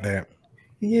talking about that.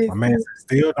 Yes. My man said,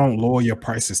 still don't lower your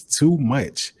prices too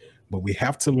much, but we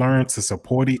have to learn to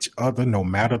support each other no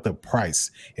matter the price.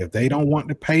 If they don't want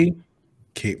to pay,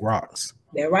 kick rocks.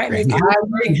 They're right. And I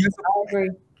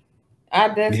agree. I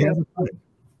definitely agree.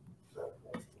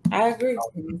 I agree.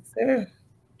 Sure.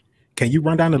 Can you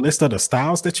run down the list of the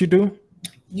styles that you do?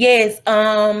 Yes.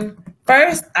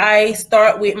 First, I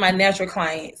start with my natural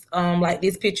clients. Like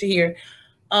this picture here.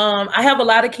 I have a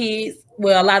lot of kids,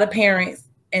 well, a lot of parents,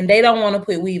 and they don't want to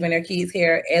put weave in their kids'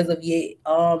 hair as of yet.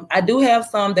 I do have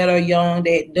some that are young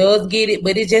that does get it,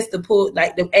 but it's just to put,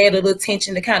 like, to add a little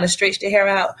tension to kind of stretch the hair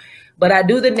out. But I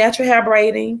do the natural hair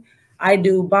braiding. I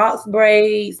do box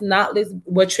braids, knotless,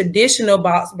 well, traditional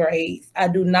box braids. I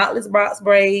do knotless box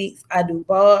braids. I do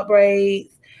bob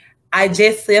braids. I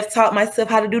just self-taught myself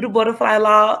how to do the butterfly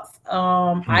locks.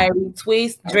 I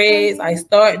twist dreads. I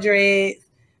start dreads.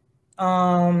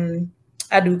 I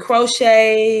do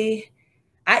crochet.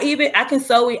 I can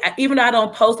sew. Even though I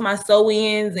don't post my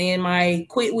sew-ins and my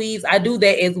quick weaves, I do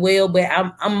that as well. But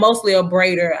I'm mostly a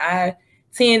braider. I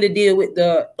tend to deal with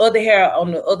the other hair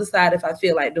on the other side if I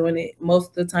feel like doing it. Most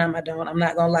of the time I don't. I'm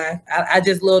not gonna lie. I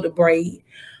just love to braid.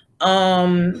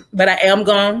 But I am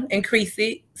gonna increase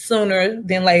it sooner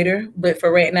than later. But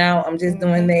for right now, I'm just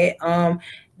doing that.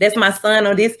 That's my son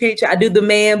on this picture. I do the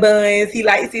man buns. He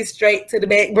likes it straight to the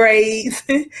back braids.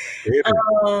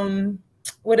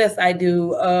 What else I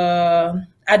do?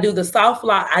 I do the soft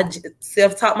lock. I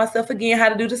self-taught myself again how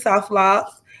to do the soft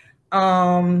locks.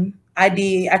 I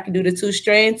can do the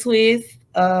 2-strand twist. These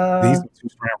are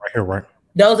 2-strand right here, right?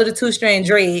 Those are the 2-strand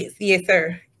dreads. Yes,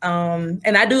 sir.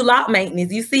 And I do lock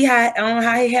maintenance. You see how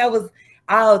his hair was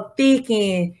all thick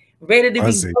and ready to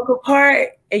be broke apart,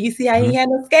 and you see how he had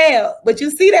no scalp, but you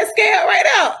see that scalp right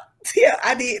out. Yeah,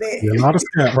 I did that. Yeah, a lot of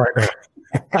scalp right there.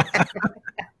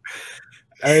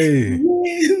 Hey,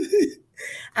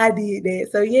 I did that.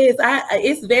 So yes,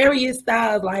 it's various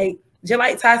styles. Like just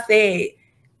like Ty said,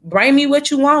 bring me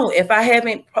what you want. If I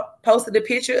haven't posted a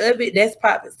picture of it, that's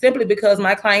simply because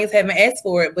my clients haven't asked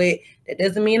for it. But that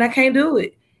doesn't mean I can't do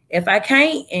it. If I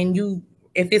can't,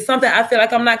 if it's something I feel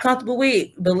like I'm not comfortable with,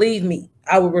 believe me,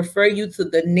 I will refer you to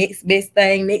the next best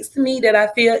thing next to me that I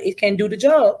feel it can do the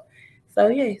job. So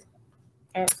yes,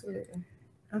 absolutely.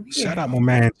 Shout out my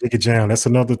man Jiggy Jam. That's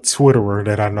another Twitterer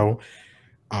that I know.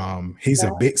 He's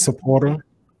a big supporter.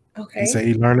 Okay. He said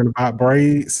he's learning about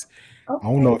braids. Okay.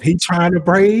 I don't know if he's trying to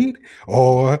braid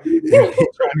or if he's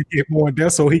trying to get more in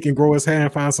depth so he can grow his hair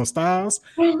and find some styles.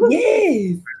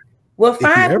 Yes. Well, if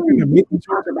you're ever in the Macon,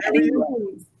 Georgia area,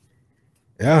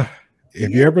 if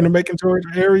you're ever in the Macon, Georgia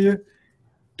area,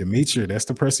 Demetria, that's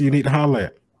the person you need to holler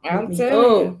at. I'm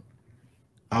telling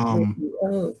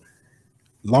you.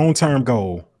 Long-term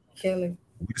goal. Kelly.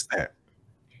 What's that?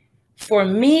 For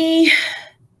me,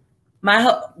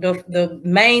 the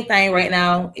main thing right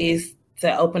now is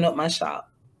to open up my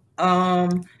shop.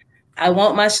 I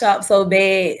want my shop so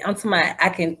bad. I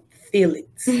can feel it.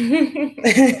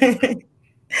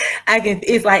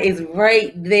 It's like it's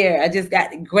right there. I just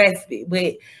got to grasp it.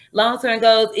 But long-term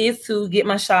goals is to get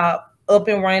my shop up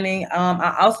and running.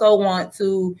 I also want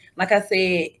to, like I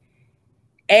said,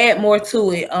 add more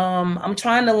to it. I'm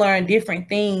trying to learn different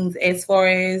things as far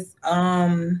as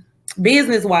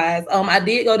business wise. I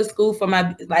did go to school for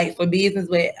business,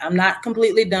 but I'm not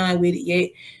completely done with it yet.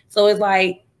 So it's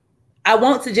like I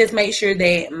want to just make sure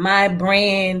that my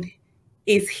brand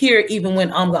is here even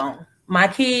when I'm gone. My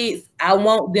kids, I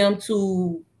want them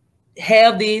to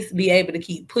have this, be able to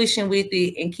keep pushing with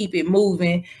it and keep it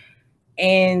moving.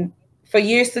 And for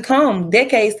years to come,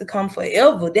 decades to come,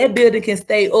 forever, that building can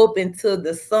stay open until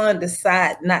the sun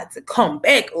decides not to come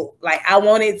back up. Like I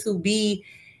want it to be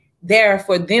there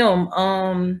for them.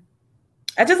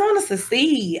 I just want to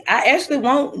succeed. I actually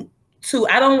want to.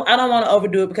 I don't want to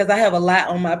overdo it because I have a lot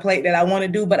on my plate that I want to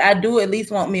do. But I do at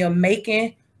least want me a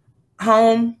making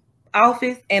home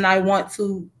office, and I want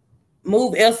to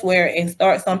move elsewhere and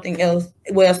start something else.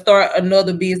 Well, start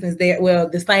another business there. Well,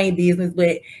 the same business,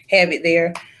 but have it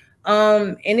there.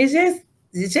 And it's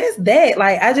just that.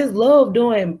 Like I just love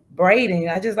doing braiding.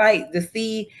 I just like to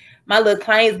see my little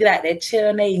clients get out that chair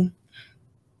and they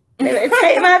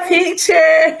take my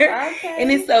picture. Okay.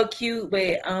 And it's so cute.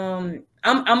 But I'm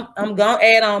gonna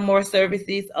add on more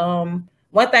services.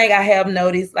 One thing I have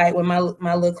noticed, like with my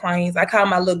little clients, I call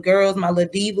my little girls my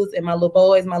little divas and my little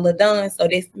boys my little duns. So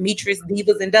that's Mitris,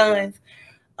 divas, and duns.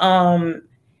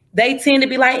 They tend to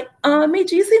be like,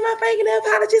 Mitra, you see my fingernail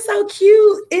polish is so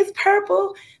cute. It's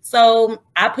purple. So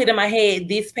I put in my head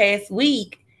this past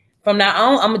week from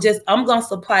now on, I'm gonna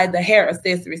supply the hair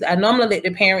accessories. I normally let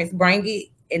the parents bring it,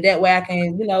 and that way I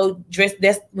can, dress.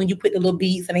 That's when you put the little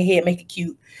beads in the head, make it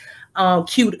cute,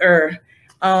 cuter.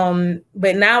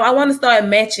 But now I want to start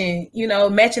matching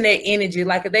that energy.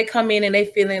 Like if they come in and they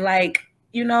feeling like,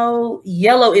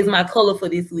 yellow is my color for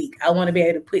this week, I want to be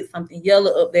able to put something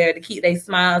yellow up there to keep their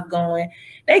smiles going.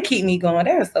 They keep me going.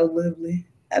 They're so lovely.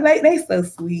 They so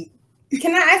sweet.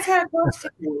 Can I ask her a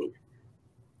question?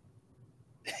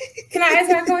 Can I ask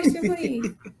her a question,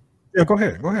 please? Yeah, go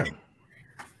ahead.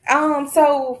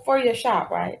 So for your shop,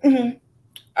 right? Mm-hmm.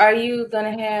 Are you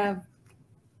gonna have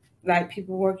like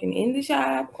people working in the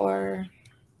shop, or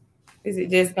is it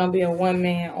just gonna be a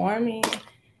one-man army?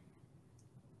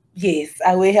 Yes,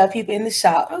 I will have people in the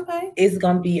shop. Okay. It's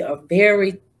gonna be a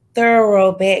very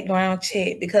thorough background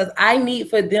check because I need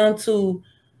for them to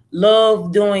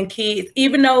love doing kids,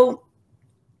 even though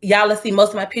y'all will see most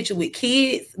of my picture with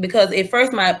kids, because at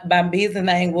first my business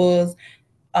name was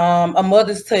a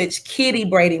Mother's Touch Kitty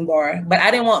Braiding Bar, but I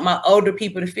didn't want my older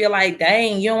people to feel like,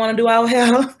 dang, you don't want to do our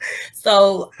hair.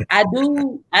 So I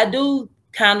do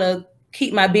kind of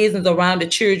keep my business around the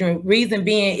children. Reason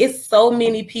being, it's so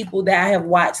many people that I have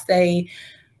watched say,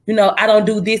 I don't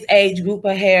do this age group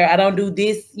of hair. I don't do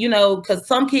this, because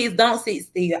some kids don't sit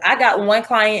still. I got one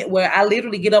client where I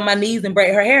literally get on my knees and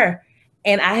braid her hair.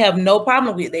 And I have no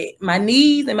problem with that. My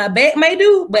knees and my back may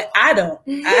do, but I don't.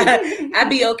 I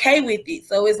be okay with it.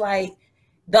 So it's like,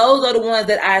 those are the ones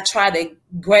that I try to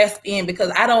grasp in,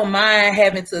 because I don't mind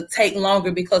having to take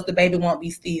longer because the baby won't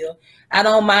be still. I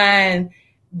don't mind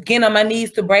getting on my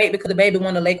knees to braid because the baby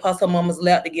want to lay across her mama's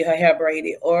lap to get her hair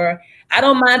braided. Or I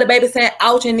don't mind the baby saying,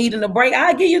 ouch, and needing a break.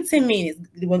 I'll give you 10 minutes.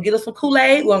 We're going to get us some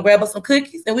Kool-Aid. We're going to grab us some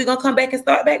cookies, and we're going to come back and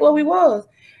start back where we was.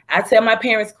 I tell my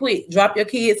parents, quick, drop your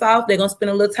kids off. They're going to spend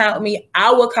a little time with me.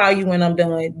 I will call you when I'm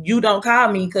done. You don't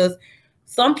call me, because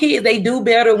some kids, they do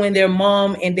better when their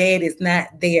mom and dad is not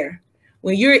there.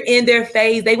 When you're in their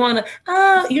phase, they want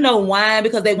to, whine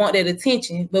because they want that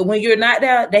attention. But when you're not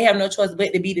there, they have no choice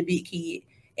but to be the big kid.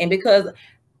 And because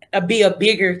be a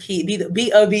bigger kid,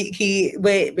 be a big kid.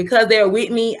 But because they're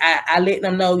with me, I let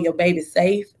them know your baby's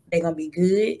safe. They're going to be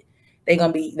good. They're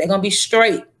going to be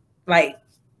straight. Like,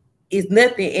 it's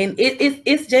nothing. And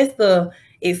it's just the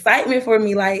excitement for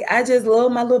me. Like, I just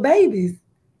love my little babies.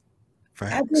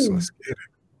 Facts. I do. Let's get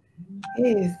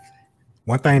it. Yes.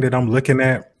 One thing that I'm looking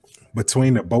at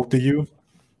between the both of you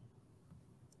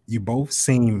both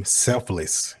seem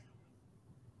selfless.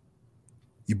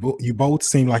 You both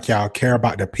seem like y'all care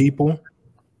about the people.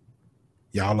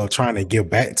 Y'all are trying to give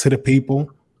back to the people,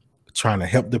 trying to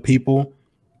help the people,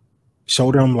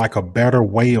 show them like a better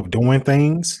way of doing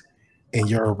things in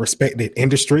your respected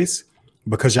industries,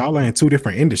 because y'all are in two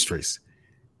different industries.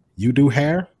 You do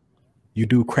hair, you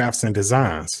do crafts and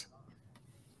designs.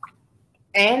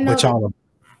 And but y'all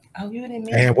are, you didn't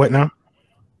mention. And what now?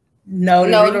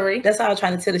 Notary. That's all I was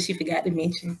trying to tell her. She forgot to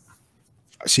mention.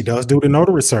 She does do the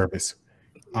notary service.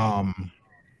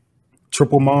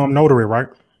 Triple Mom Notary, right?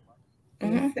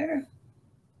 Mm-hmm. Sir.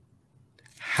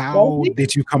 How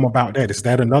did you come about that? Is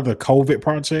that another COVID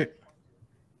project?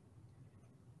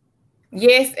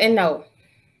 Yes and no.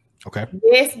 Okay.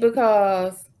 Yes,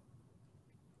 because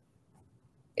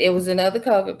it was another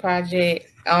COVID project,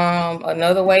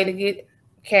 another way to get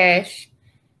cash.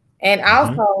 And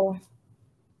also,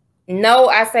 no,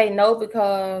 I say no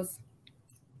because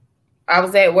I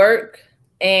was at work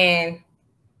and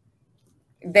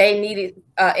they needed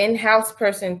an in-house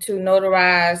person to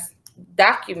notarize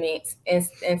documents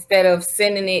instead of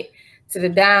sending it to the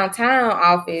downtown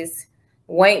office.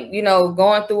 Going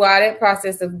through all that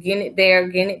process of getting it there,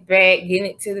 getting it back, getting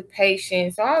it to the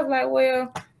patient. So I was like,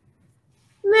 well,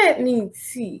 let me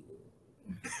see.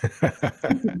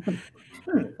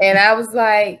 And I was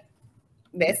like,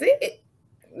 that's it.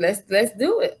 Let's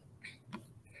do it.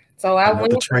 So I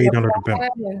went to trade under the belt.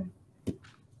 And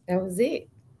that was it.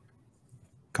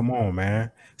 Come on,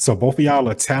 man. So both of y'all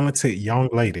are talented young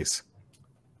ladies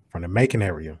from the Macon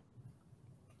area.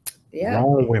 Yeah.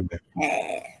 Grown women.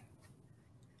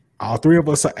 All three of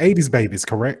us are 80s babies,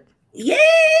 correct? Yes.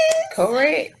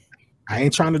 Correct. I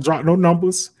ain't trying to drop no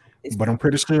numbers, but I'm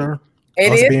pretty sure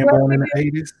It us is being born in the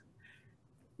 80s,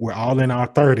 we're all in our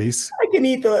 30s. I can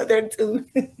eat there too.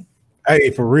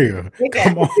 Hey, for real.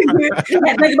 Come on. I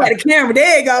think about the camera.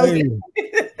 There you go.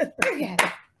 Hey.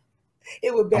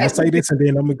 It would be. I'm gonna say this and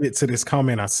then I'm gonna get to this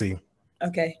comment I see.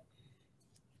 Okay.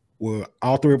 Well,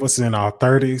 all three of us in our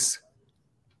 30s.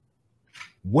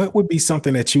 What would be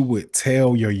something that you would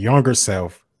tell your younger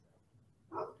self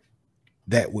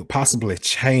that would possibly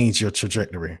change your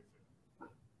trajectory?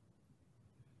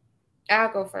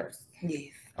 I'll go first. Yes.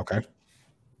 Okay.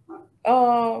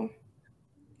 Yeah,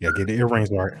 get the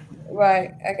earrings right.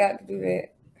 Right, I got to do that.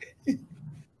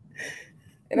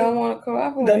 I don't want to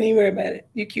cooperate. Don't even worry about it.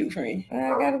 You're cute, friend. I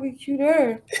gotta be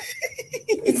cuter.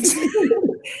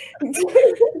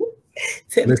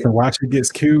 Listen, while she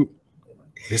gets cute,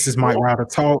 this is Mike Ryder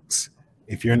Talks.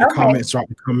 If you're in the comments, drop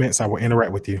the comments. I will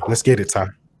interact with you. Let's get it, Ty.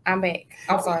 I'm back.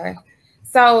 I'm sorry.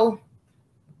 So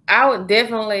I would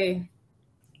definitely,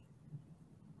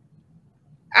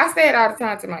 I say it all the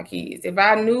time to my kids. If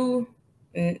I knew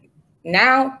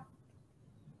now,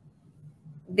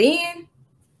 then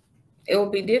it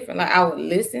would be different. Like I would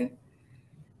listen.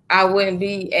 I wouldn't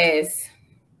be as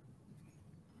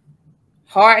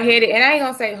hard-headed. And I ain't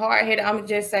gonna say hard-headed. I'm gonna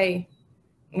just say,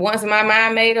 once my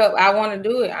mind made up, I want to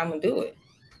do it, I'm gonna do it.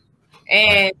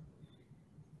 And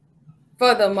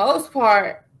for the most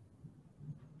part,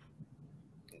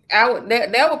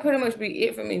 that would pretty much be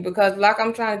it for me, because like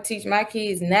I'm trying to teach my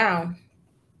kids now,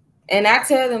 and I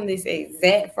tell them this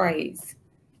exact phrase: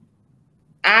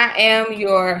 I am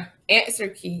your answer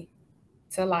key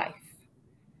to life.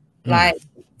 Like,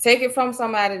 take it from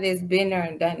somebody that's been there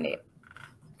and done it.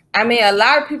 I mean, a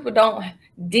lot of people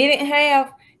didn't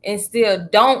have and still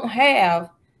don't have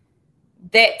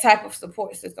that type of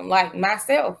support system. Like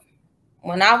myself,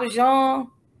 when I was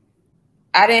young,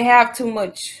 I didn't have too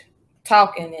much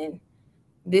talking and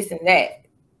this and that.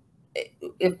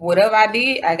 If whatever I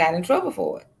did, I got in trouble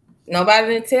for it. Nobody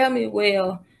didn't tell me,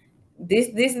 well, this,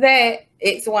 that,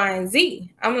 X, Y, and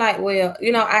Z. I'm like, well,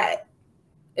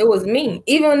 it was me.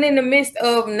 Even in the midst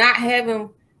of not having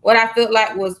what I felt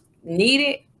like was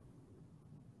needed,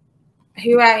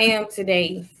 here I am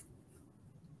today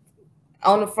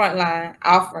on the front line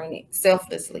offering it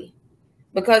selflessly,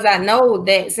 because I know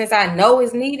that since I know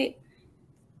it's needed,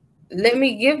 let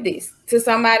me give this to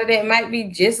somebody that might be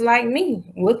just like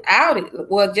me without it.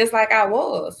 Well, just like I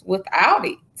was without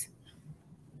it.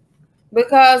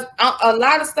 Because a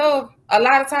lot of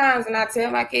times, and I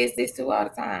tell my kids this too all the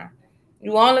time,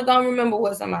 you only gonna remember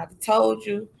what somebody told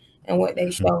you and what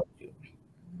they showed you.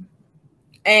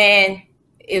 And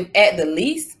if at the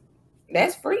least,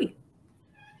 that's free.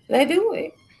 They do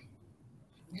it.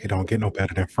 It don't get no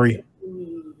better than free.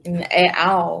 At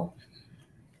all.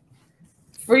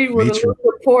 Free with a little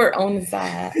support on the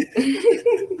side.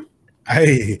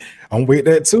 Hey, I'm with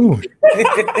that too.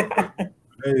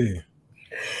 Hey.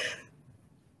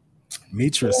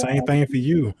 Mitra, same thing for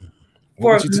you.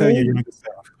 What would you tell your younger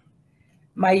self?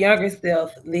 My younger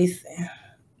self, listen.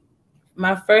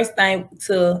 My first thing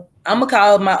I'm gonna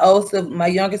call my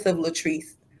younger self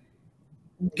Latrice.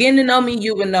 Getting to know me,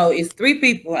 you will know it's 3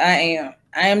 people. I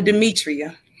am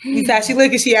Demetria. You thought she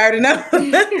looking, she already know.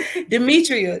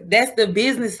 Demetria, that's the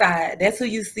business side. That's who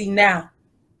you see now.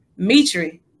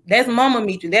 Mitri, that's Mama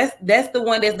Mitri. That's the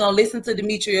one that's gonna listen to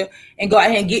Demetria and go out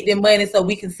here and get their money so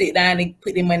we can sit down and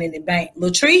put their money in the bank.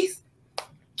 Latrice,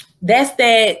 that's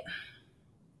that.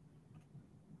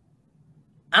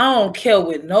 I don't care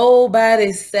what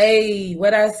nobody say.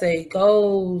 What I say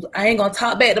goes. I ain't gonna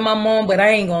talk back to my mom, but I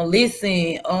ain't gonna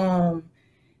listen. I'm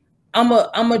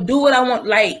do what I want.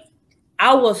 Like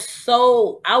I was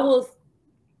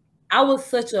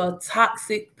such a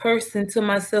toxic person to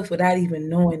myself without even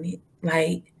knowing it.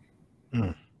 Like,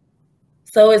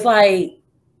 so it's like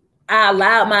I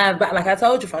allowed like I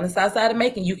told you, from the south side of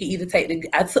Macon, you can either take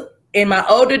in my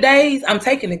older days, I'm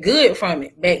taking the good from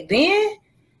it. Back then,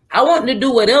 I wanted to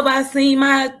do whatever I seen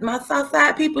my south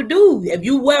side people do. If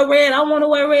you wear red, I want to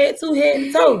wear red too, head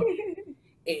to toe.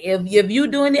 If you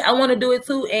doing it, I want to do it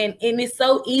too. And it's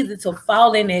so easy to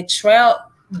fall in that trap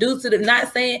due to the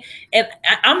not saying. And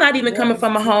I'm not even coming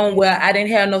from a home where I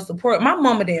didn't have no support. My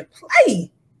mama didn't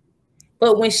play.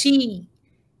 But when she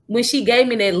gave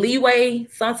me that leeway,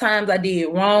 sometimes I did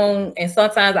wrong, and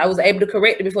sometimes I was able to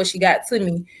correct it before she got to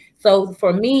me. So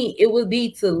for me, it would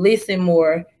be to listen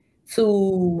more,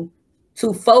 to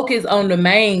focus on the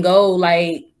main goal.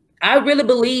 Like, I really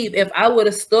believe if I would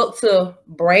have stuck to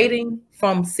braiding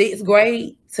from 6th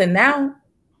grade to now,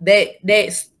 that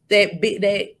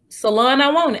salon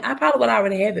I wanted, I probably would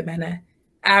already have it by now.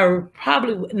 I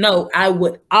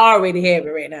would already have it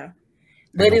right now.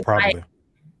 But it's like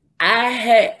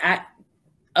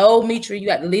Mitra, you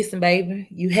got to listen, baby.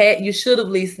 You should have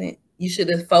listened. You should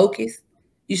have focused.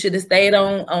 You should have stayed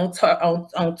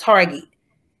on target.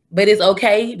 But it's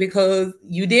okay because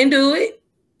you didn't do it.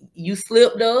 You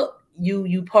slipped up.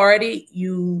 You partied.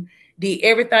 You did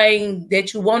everything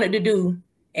that you wanted to do.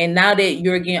 And now that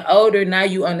you're getting older, now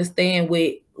you understand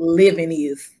what living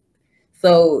is.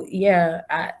 So yeah,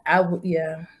 I would,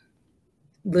 yeah.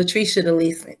 Latrice should have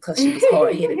listened because she was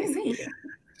hard headed as hell.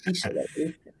 She should have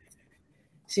listened.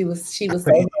 She was so hard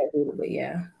headed, but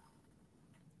yeah.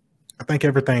 I think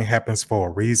everything happens for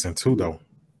a reason too, though.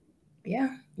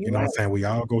 Yeah. You know what I'm saying? We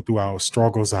all go through our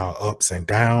struggles, our ups and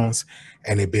downs,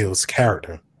 and it builds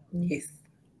character. Yes.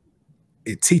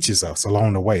 It teaches us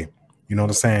along the way. You know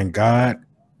what I'm saying? God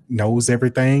knows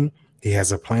everything. He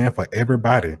has a plan for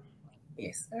everybody.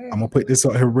 Yes, sir. I'm gonna put this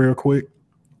up here real quick.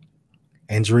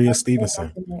 Andrea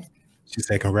Stevenson. She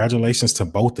said, congratulations to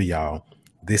both of y'all.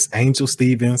 This Angel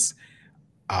Stevens,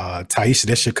 Taisha,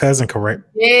 that's your cousin, correct?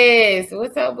 Yes.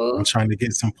 What's up, boo? I'm trying to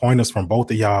get some pointers from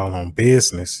both of y'all on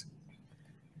business.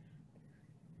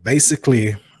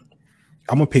 Basically,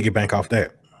 I'm gonna piggyback off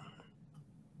that.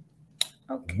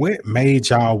 Okay. What made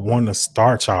y'all want to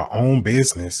start your own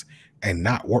business and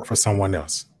not work for someone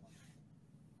else?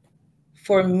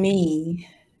 For me,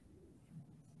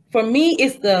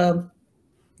 it's the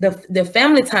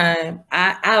family time.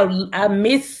 I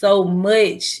miss so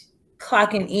much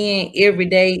clocking in every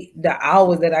day. The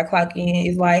hours that I clock in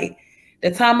is like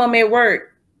the time I'm at work.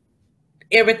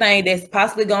 Everything that's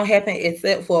possibly gonna happen,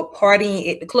 except for partying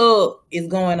at the club, is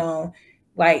going on.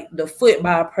 Like the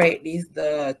football practice,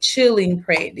 the chilling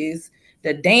practice,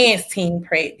 the dance team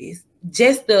practice,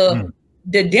 just the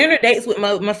dinner dates with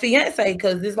my fiance.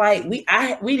 Because it's like we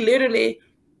literally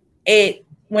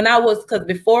because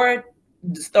before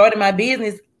starting my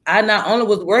business, I not only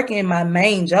was working my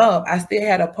main job, I still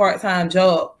had a part-time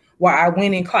job where I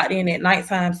went and clocked in at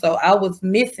nighttime. So I was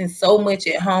missing so much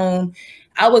at home.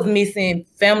 I was missing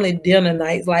family dinner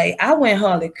nights. Like I went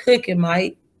hardly cooking,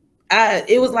 Mike.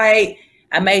 It was like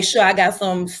I made sure I got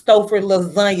some Stouffer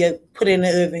lasagna put in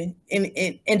the oven,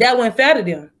 and that went fair to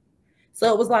them.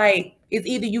 So it was like it's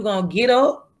either you gonna get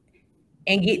up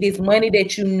and get this money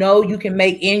that you know you can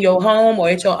make in your home or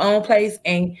at your own place,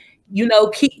 and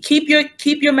keep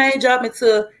your main job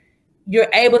until you're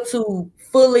able to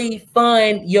fully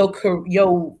fund your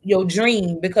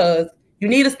dream, because you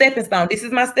need a stepping stone. This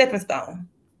is my stepping stone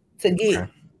to get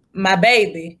my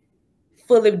baby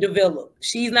fully developed.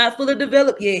 She's not fully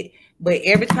developed yet, but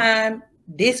every time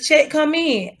this check come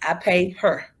in, I pay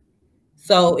her.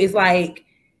 So it's like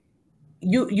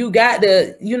you got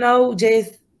to,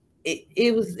 just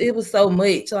it was so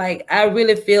much. Like I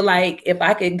really feel like if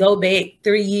I could go back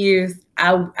 3 years,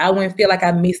 I wouldn't feel like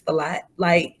I missed a lot.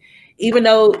 Like even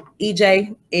though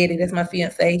EJ Eddie, that's my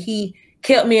fiance, he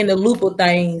kept me in the loop of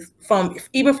things from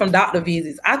doctor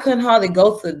visits. I couldn't hardly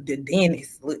go to the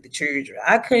dentist with the children.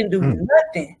 I couldn't do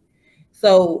nothing.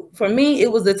 So for me,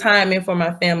 it was the timing for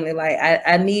my family. Like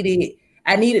I needed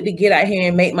to get out here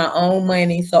and make my own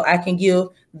money so I can give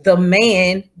the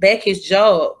man back his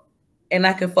job and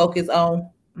I can focus on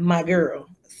my girl.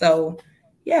 So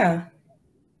yeah,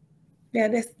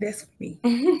 that's for me.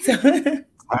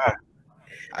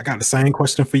 I got the same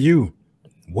question for you.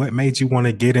 What made you want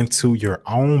to get into your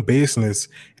own business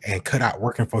and cut out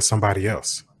working for somebody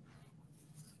else?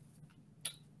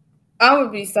 I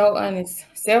would be so honest.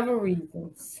 Several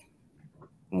reasons.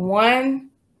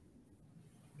 One,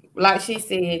 like she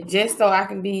said, just so I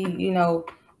can be,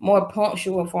 more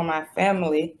punctual for my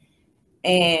family.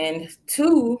 And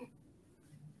two,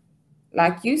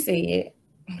 like you said,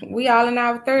 we all in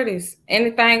our 30s.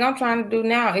 Anything I'm trying to do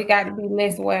now, it got to be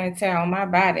less wear and tear on my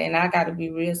body, and I got to be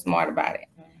real smart about it.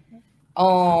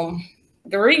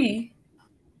 3,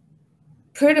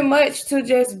 pretty much to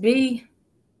just be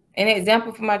an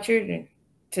example for my children,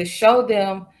 to show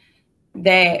them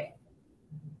that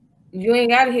you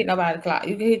ain't got to hit nobody's clock.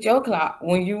 You can hit your clock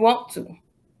when you want to.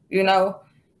 You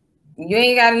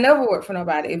ain't got to never work for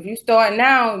nobody. If you start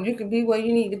now, you can be where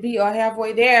you need to be or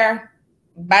halfway there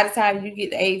by the time you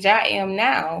get the age I am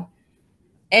now.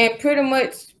 And pretty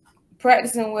much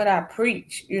practicing what I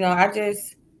preach.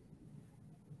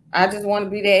 I just want to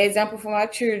be that example for my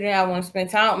children. I want to spend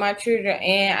time with my children,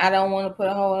 and I don't want to put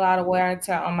a whole lot of wear and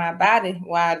tear on my body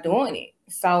while doing it.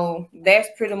 So that's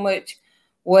pretty much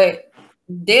what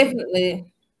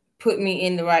definitely put me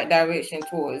in the right direction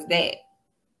towards that.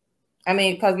 I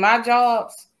mean, because my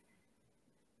jobs,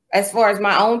 as far as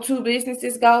my own 2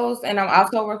 businesses goes, and I'm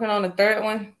also working on the 3rd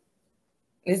one,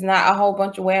 it's not a whole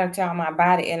bunch of wear and tear on my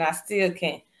body, and I still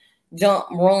can jump,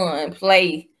 run,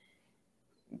 play,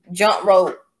 jump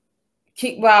rope,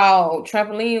 kickball,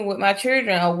 trampoline with my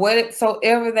children, or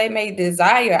whatsoever they may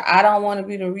desire. I don't want to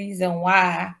be the reason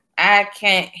why I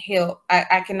can't help.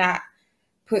 I cannot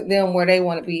put them where they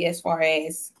want to be as far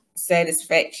as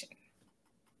satisfaction.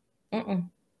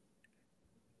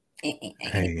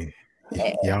 Hey,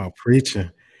 y'all preaching.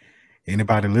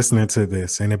 Anybody listening to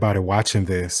this, anybody watching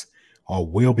this, or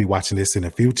will be watching this in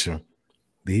the future,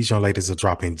 these young ladies are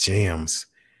dropping gems.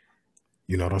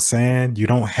 You know what I'm saying? You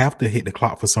don't have to hit the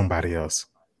clock for somebody else.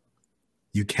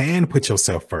 You can put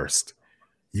yourself first.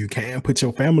 you can put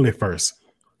your family first.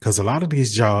 Because a lot of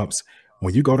these jobs,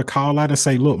 when you go to call out and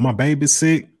say, look, my baby's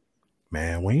sick,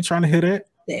 man, we ain't trying to hear that.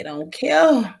 They don't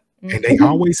care. And they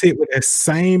always hit with that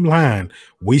same line.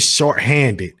 We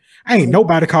shorthanded. Ain't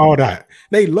nobody called out.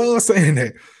 They love saying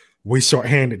that. We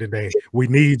shorthanded today. We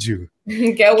need you.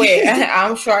 Go away.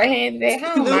 I'm shorthanded at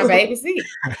home. My baby's sick.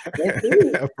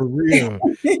 For real.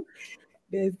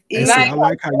 That's And see, I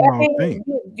like how y'all think.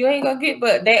 You ain't gonna get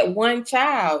but that one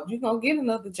child. You're gonna get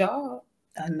another job.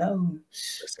 I know.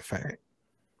 That's a fact.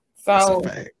 So That's a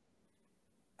fact.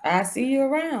 I see you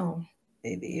around.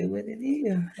 It is what it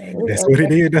is. That's what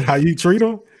it is. That's how you treat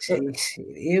them. Shit, it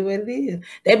is what it is.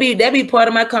 That be part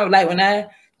of my like when I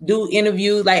do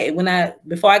interviews, like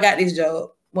before I got this job,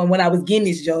 when I was getting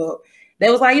this job, they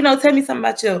was like, tell me something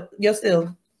about yourself.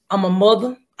 I'm a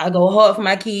mother. I go hard for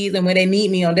my kids, and when they need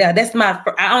me, I'm there. That's I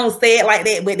don't say it like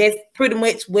that, but that's pretty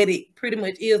much what it pretty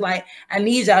much is. Like, I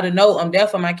need y'all to know I'm there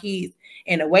for my kids.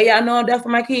 And the way y'all know I'm there for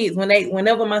my kids,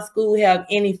 whenever my school have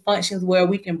any functions where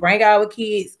we can bring our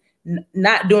kids,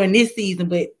 not during this season,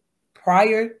 but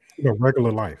prior.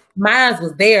 Regular life. Mine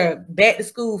was there, back to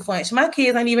school function. My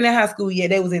kids ain't even in high school yet.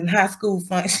 They was in high school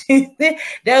function.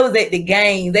 That was at the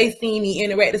games. They seen me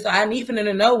interacting. So I need for them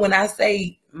to know when I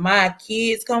say my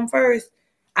kids come first,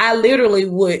 I literally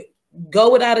would go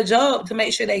without a job to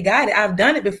make sure they got it. I've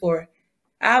done it before.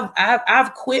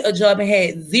 I've quit a job and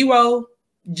had 0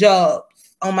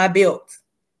 jobs on my belt.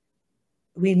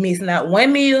 We missed not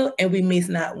one meal and we missed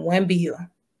not one bill.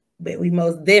 But we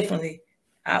most definitely,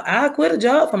 I quit a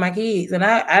job for my kids. And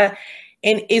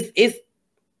it's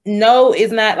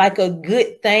not like a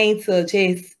good thing to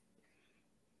just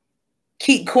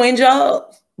keep quitting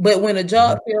jobs. But when a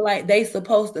job feel like they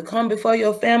supposed to come before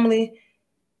your family,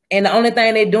 and the only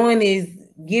thing they're doing is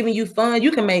giving you fun,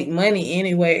 you can make money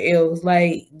anywhere else.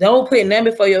 Like, don't put nothing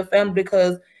before your family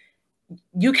because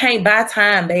you can't buy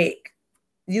time back.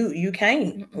 You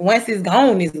can't. Once it's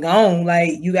gone, it's gone.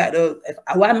 Like, you got to,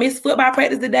 I missed football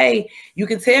practice today. You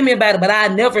can tell me about it, but I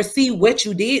never see what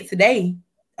you did today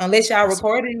unless y'all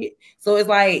recorded it. So it's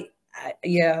like,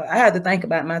 I had to think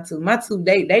about my two. My two,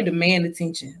 they demand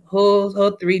attention.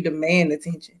 Her 3 demand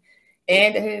attention.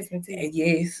 And the husband too.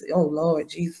 Yes. Oh Lord,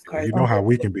 Jesus Christ. You know how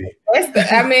we can be. I love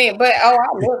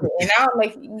it. And I don't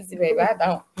make it easy, baby. I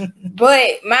don't.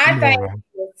 But my thing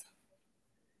is,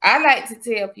 I like to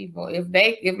tell people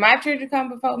if my children come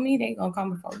before me, they gonna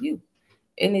come before you.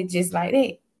 And it's just like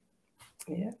that.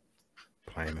 Yeah.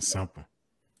 Plain and simple.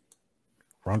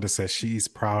 Rhonda says she's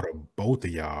proud of both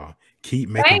of y'all. Keep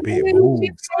making big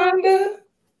moves. Rhonda.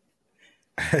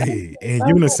 Hey, in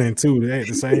unison too, at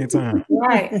the same time.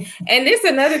 Right. And this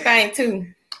is another thing too,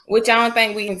 which I don't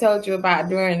think we can told you about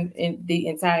during the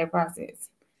entire process.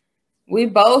 We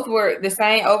both worked the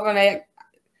same overnight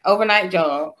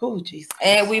job. Oh, jeez.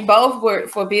 And we both worked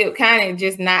for Bill County,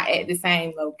 just not at the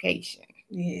same location.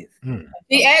 Yes.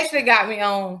 She actually got me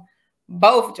on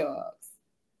both jobs.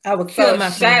 I would kill my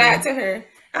friend. Shout out to her.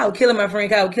 I was killing my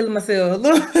friend. I was killing myself.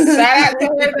 Shout out to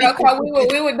her because we were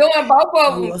doing both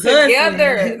of them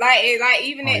together. Like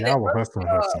even at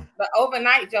the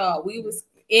overnight job, we was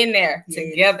in there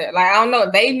together. Like, I don't know,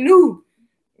 they knew.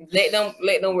 Let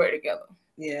them work together.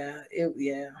 Yeah.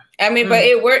 I mean, but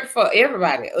it worked for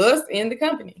everybody, us in the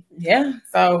company. Yeah.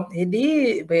 So it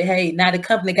did. But hey, now the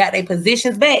company got their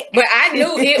positions back. But I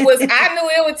knew it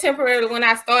was temporary when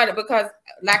I started because,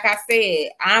 like I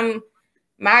said,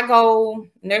 my goal,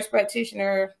 nurse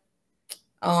practitioner,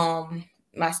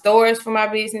 my stores for my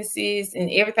businesses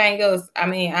and everything else. I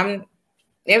mean,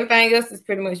 everything else is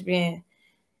pretty much being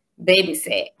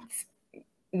babysat.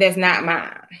 That's not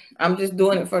mine. I'm just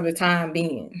doing it for the time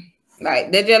being.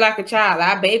 Like, they're just like a child.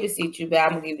 I babysit you, but I'm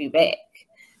gonna give you back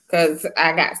because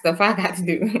I got stuff I got to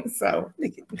do. So,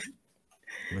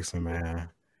 listen, man.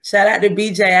 Shout out to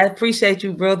BJ. I appreciate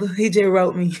you, brother. He just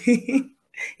wrote me.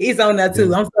 He's on that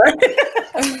too. I'm sorry.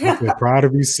 I'm so proud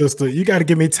of you, sister. You got to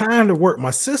give me time to work my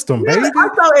system, baby. I'm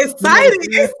so excited.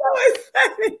 It's so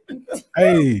excited.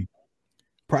 Hey,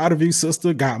 proud of you,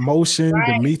 sister. Got motion,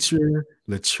 right. Demetria,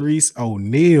 Latrice,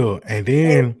 O'Neal, and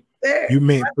then you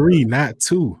meant 3, not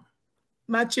 2.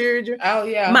 My children. Oh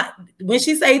yeah. When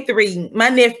she say 3, my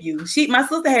nephew. My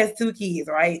sister has 2 kids,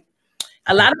 right?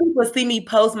 A lot of people see me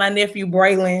post my nephew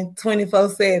Braylon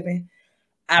 24/7.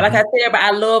 Like I said, but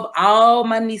I love all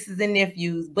my nieces and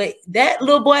nephews. But that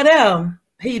little boy there,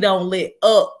 he don't let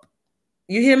up.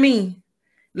 You hear me?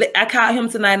 I called him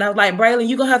tonight and I was like, Braylon,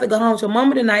 you're going to have to go home with your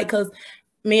mama tonight because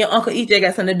me and Uncle EJ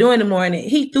got something to do in the morning.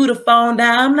 He threw the phone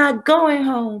down. I'm not going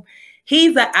home.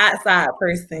 He's an outside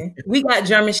person. We got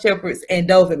German Shepherds and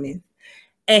Dobermans.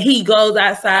 And he goes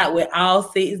outside with all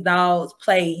 6 dogs,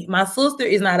 play. My sister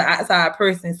is not an outside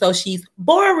person, so she's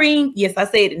boring. Yes, I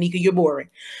said it, Nika, you're boring.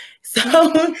 So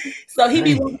he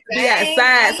be wanting to be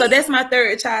outside. So that's my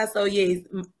 3rd child. So yes,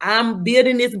 I'm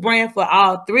building this brand for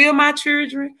all 3 of my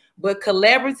children, but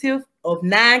collaborative of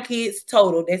 9 kids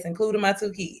total. That's including my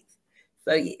 2 kids.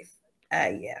 So yes,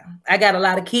 I got a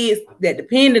lot of kids that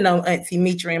depending on Auntie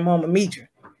Mitra and Mama Mitra.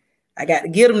 I got to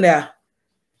get them there.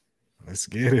 Let's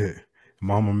get it,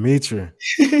 Mama Mitra.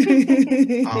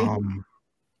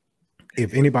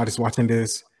 If anybody's watching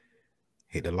this,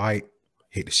 hit the like,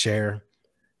 hit the share.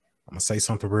 I'm gonna say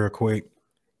something real quick.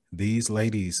 These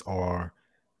ladies are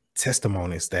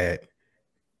testimonies that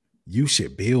you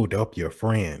should build up your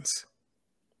friends.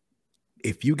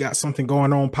 If you got something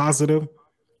going on positive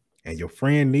and your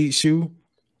friend needs you,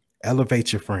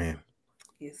 elevate your friend.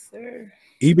 Yes, sir.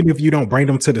 Even if you don't bring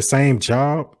them to the same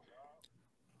job,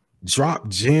 drop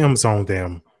gems on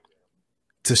them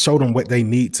to show them what they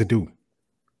need to do.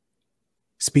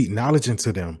 Speak knowledge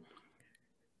into them.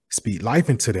 Speak life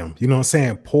into them. You know what I'm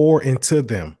saying? Pour into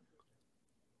them.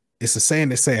 It's a saying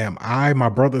that say, am I my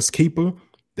brother's keeper?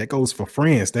 That goes for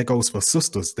friends. That goes for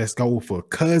sisters. That goes for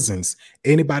cousins.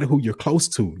 Anybody who you're close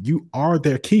to. You are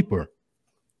their keeper.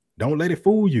 Don't let it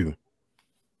fool you.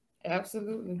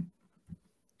 Absolutely.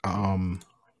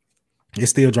 It's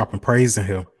still dropping praise in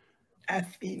here. I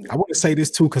want to say this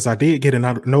too, because I did get a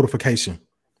notification.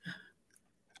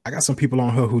 I got some people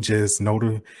on here who just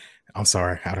noted. I'm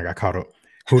sorry, I got caught up.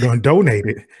 Who done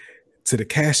donated to the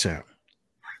Cash App.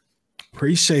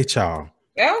 Appreciate y'all.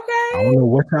 Okay. I don't know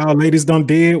what y'all ladies done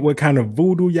did, what kind of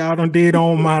voodoo y'all done did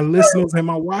on my listeners and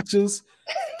my watchers.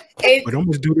 But I'm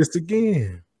gonna do this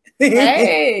again.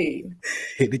 Hey.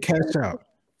 Hit the Cash App.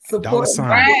 Support $.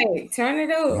 Right. Turn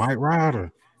it up. Mike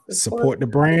Ryder. Support the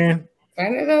brand.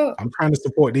 Turn it up. I'm trying to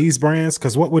support these brands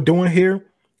because what we're doing here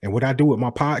and what I do with my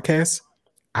podcast,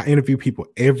 I interview people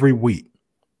every week.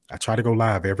 I try to go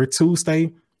live every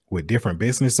Tuesday with different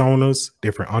business owners,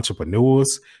 different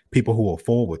entrepreneurs, people who are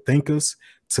forward thinkers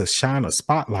to shine a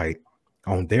spotlight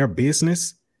on their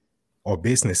business or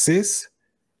businesses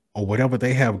or whatever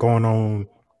they have going on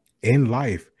in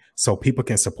life so people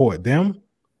can support them.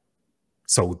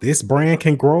 So this brand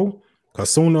can grow because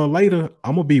sooner or later,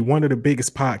 I'm going to be one of the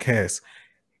biggest podcasts.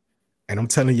 And I'm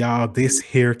telling y'all this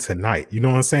here tonight. You know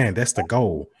what I'm saying? That's the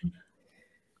goal.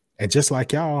 And just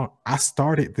like y'all, I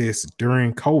started this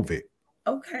during COVID.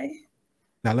 Okay.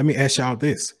 Now, let me ask y'all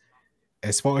this.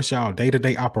 As far as y'all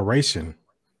day-to-day operation,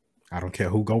 I don't care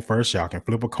who go first. Y'all can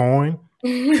flip a coin.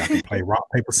 Y'all can play rock,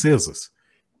 paper, scissors.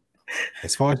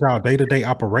 As far as y'all day-to-day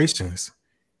operations,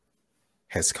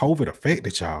 has COVID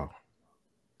affected y'all?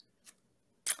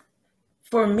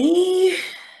 For me,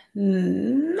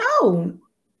 no.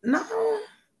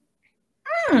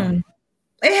 It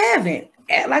haven't.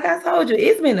 Like I told you,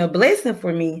 it's been a blessing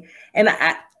for me. And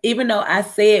I, even though I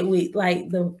said with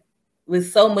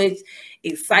so much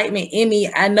excitement in me,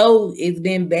 I know it's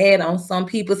been bad on some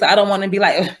people. So I don't want to be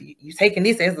like, you taking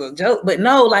this as a joke. But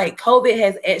no, like COVID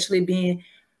has actually been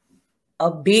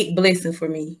a big blessing for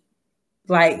me.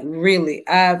 Like really,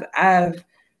 I've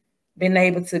been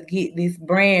able to get this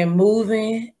brand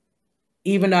moving.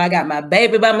 Even though I got my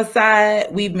baby by my side,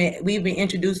 we've been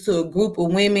introduced to a group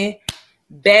of women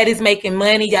that is making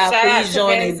money. Y'all please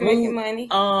join the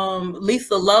group.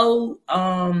 Lisa Lowe,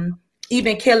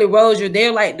 even Kelly Rozier,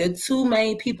 they're like the 2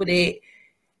 main people that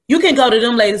you can go to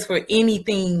them ladies for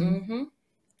anything. Mm-hmm.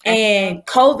 And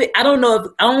COVID, I don't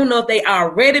know if they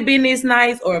already been this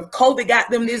nice or if COVID got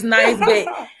them this nice, but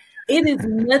it is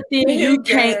nothing you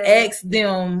can't ask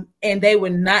them and they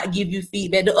will not give you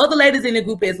feedback. The other ladies in the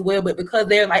group as well, but because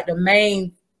they're like the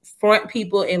main front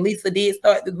people and Lisa did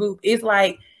start the group, it's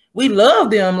like we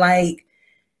love them. Like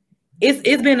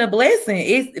it's been a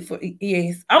blessing.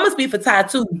 Yes, I'm gonna speak for Ty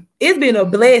too. It's been a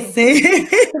blessing.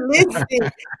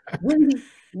 Listen,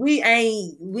 we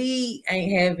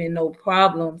ain't having no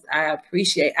problems. I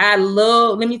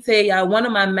love. Let me tell y'all, one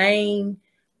of my main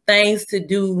things to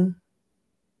do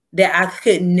that I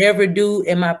could never do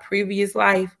in my previous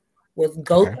life was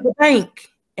go to the bank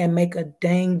and make a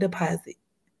dang deposit.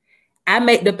 I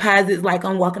make deposits like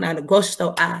I'm walking out of the grocery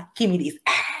store. Give me this.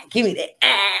 Give me that.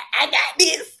 I got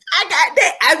this. I got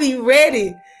that. I be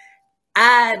ready.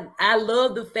 I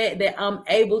love the fact that I'm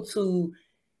able to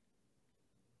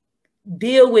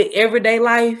deal with everyday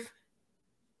life,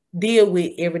 deal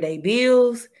with everyday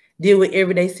bills, deal with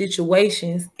everyday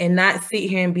situations, and not sit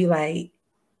here and be like,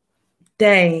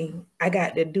 dang, I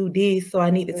got to do this, so I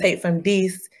need to take from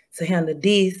this to handle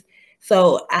this.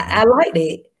 So I like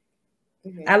that.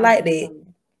 I like that.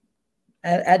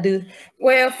 I do.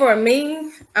 Well, for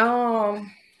me,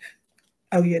 I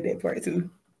Oh yeah, that part too.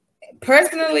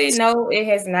 Personally, no, it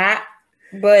has not.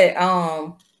 But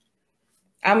I'm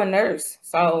a nurse,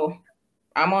 so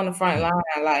I'm on the front line.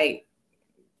 Like,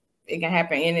 it can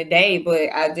happen any day, but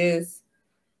I just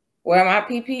wear my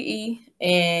PPE,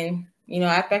 and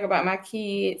I think about my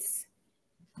kids,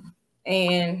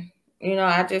 and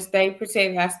I just stay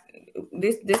protected.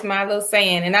 This my little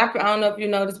saying, and I don't know if you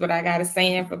know this, but I got a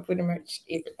saying for pretty much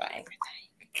everything.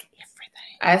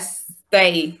 I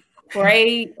stay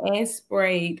prayed and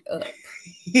sprayed up.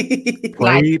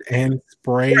 Prayed and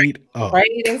sprayed up.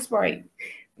 Prayed and sprayed.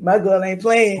 My girl ain't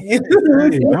playing. Hey,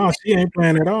 no, she ain't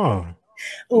playing at all.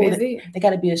 Oh, they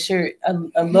got to be a shirt,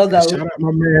 a logo. Shout out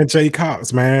my man Jay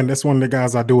Cox, man. That's one of the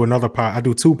guys I do I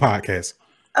do 2 podcasts.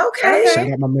 Okay.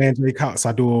 Shout out my man Jay Cox.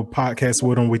 I do a podcast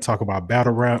with him. We talk about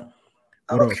battle rap.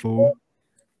 What up, fool?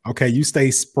 Okay, you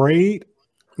stay sprayed.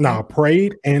 No,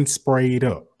 prayed and sprayed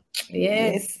up.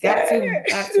 Yes, got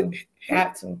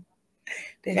to.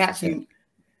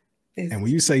 And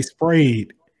when you say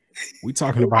sprayed, we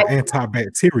talking about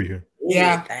antibacterial.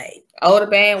 Yeah. Older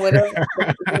band, whatever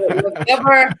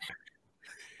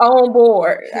on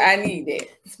board. I need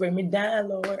it. Spray me down,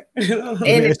 Lord. Let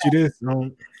me ask you this.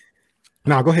 No,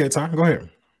 go ahead, Ty. Go ahead.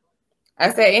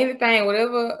 I said anything,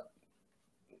 whatever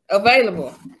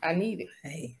available, I need it.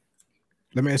 Hey.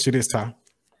 Let me ask you this, Ty.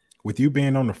 With you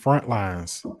being on the front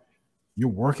lines, you're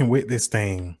working with this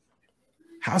thing.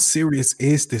 How serious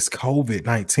is this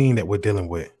COVID-19 that we're dealing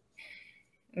with?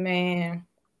 Man,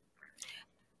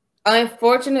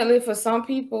 unfortunately for some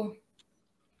people,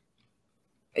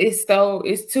 it's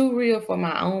too real for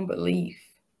my own belief.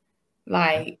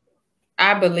 Like,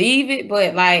 I believe it,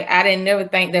 but like I didn't never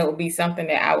think that would be something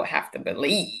that I would have to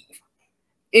believe,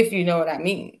 if you know what I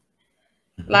mean.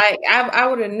 Mm-hmm. Like I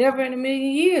would have never in a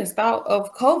million years thought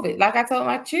of COVID. Like I told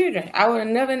my children, I would have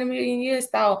never in a million years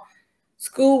thought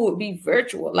school would be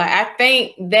virtual. Like I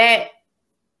think that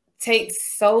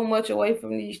takes so much away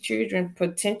from these children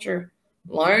potential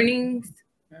learnings,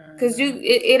 because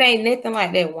it ain't nothing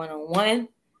like that one-on-one,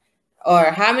 or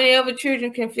how many other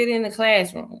children can fit in the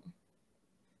classroom.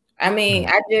 I mean,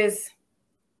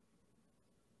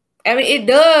 it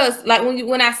does, like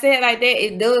when I say it like that,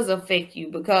 it does affect you,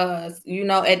 because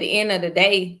at the end of the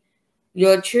day,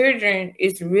 your children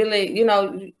is really,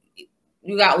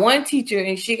 you got one teacher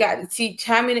and she got to teach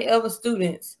how many other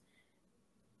students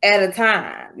at a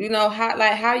time.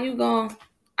 How you going?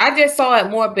 I just saw it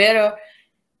more better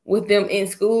with them in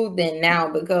school than now,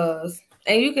 because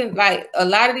you can, like, a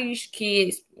lot of these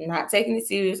kids not taking it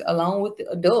serious along with the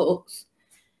adults.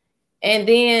 And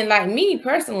then, like, me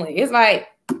personally, it's like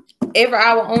every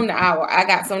hour on the hour, I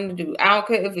got something to do. I don't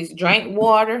care if it's drink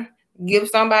water, give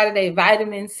somebody their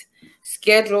vitamins,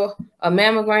 schedule a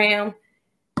mammogram,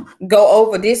 go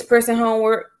over this person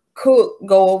homework, cook,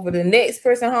 go over the next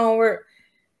person homework,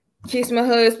 kiss my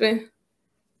husband,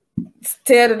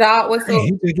 tell the dog what's up.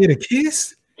 He did get a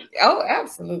kiss? Oh,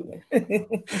 absolutely. I'm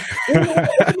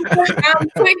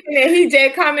clicking it. He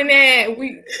just coming in.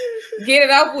 We get it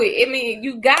up with. I mean,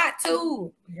 you got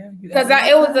to. Because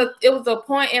it was a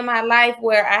point in my life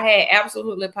where I had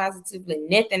absolutely positively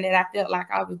nothing that I felt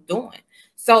like I was doing.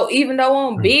 So even though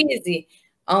I'm busy,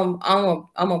 I'm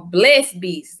a blessed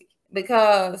busy,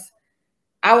 because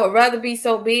I would rather be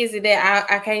so busy that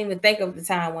I can't even think of the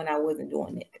time when I wasn't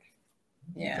doing it.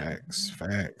 Yeah.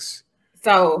 Facts.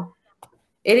 So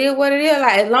it is what it is.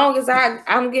 Like, as long as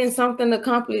I'm getting something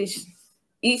accomplished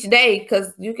each day,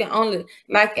 because you can only,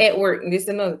 like at work, and this is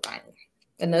another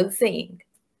thing.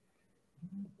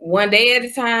 One day at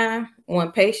a time,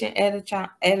 one patient at a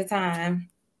time,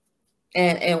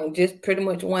 and just pretty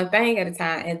much one thing at a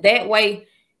time. And that way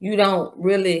you don't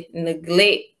really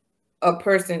neglect a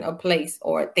person, a place,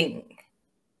 or a thing.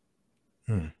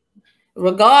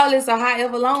 Regardless of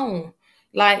however long.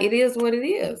 Like, it is what it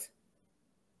is.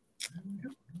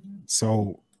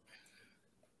 So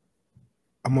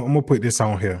I'm gonna put this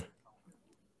on here,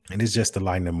 and it's just to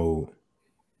lighten the mood.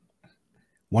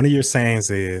 One of your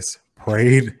sayings is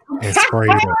prayed and sprayed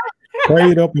up.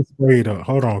 Prayed up and sprayed up.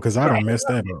 Hold on, because I don't mess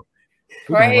that up.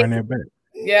 We're gonna run that back.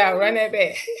 Yeah, run that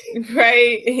back.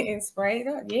 Prayed and sprayed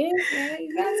up. Yeah,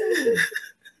 you got to.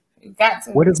 You got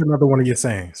to. What is another one of your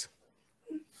sayings?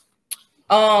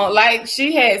 Like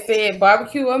she had said,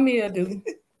 barbecue or mildew.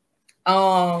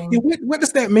 What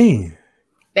does that mean?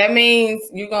 That means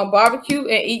you're gonna barbecue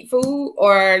and eat food,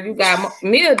 or you got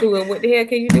mildew. And what the hell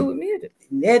can you do with mildew?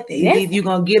 Nothing. You're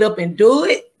gonna get up and do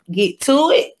it, get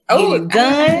to it, get it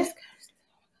done.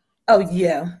 Oh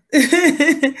yeah.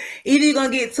 Either you're gonna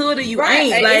get to it or you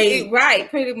ain't. Like right,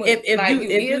 pretty much.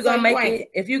 If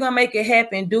you're gonna make it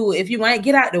happen, do it. If you ain't,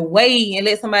 get out the way and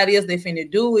let somebody else that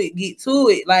finna do it get to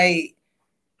it. Like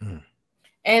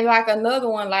and like another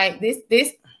one, like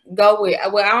this go with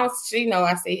well, I don't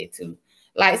I say it too.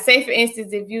 Like say for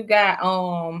instance, if you got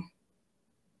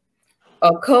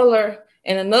a color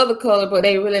and another color, but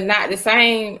they really not the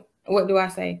same, what do I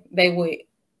say? They would.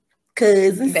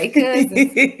 Cousins. They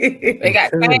cousins. They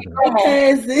got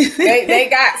cousins. They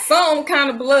got some kind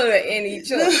of blood in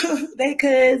each other. They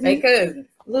cousins. They cousins.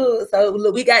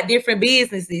 Look, we got different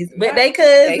businesses, but they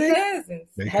cousins. They cousins.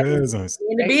 They cousins.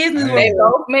 In the business, they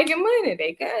both making money.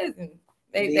 They cousins.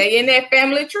 They in that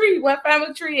family tree. What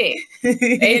family tree at?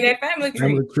 They in that family tree.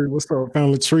 Family tree. What's up,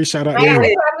 family tree? Shout out to them.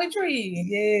 Family tree.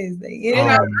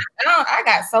 Yes. I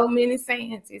got so many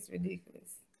sayings. It's ridiculous.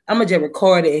 I'm gonna just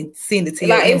record it and send it to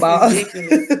your inbox.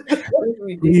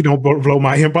 You don't blow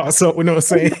my inbox up. You know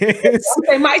what I'm saying?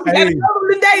 Okay, Mike, you gotta know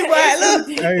today, boy.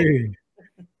 Look. Hey.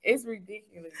 It's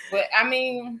ridiculous. But I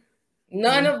mean,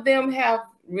 none of them have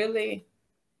really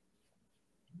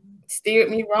steered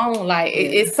me wrong. Like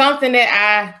it's something that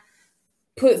I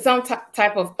put some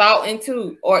type of thought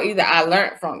into, or either I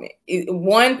learned from it.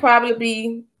 One probably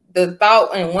be the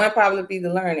thought and one probably be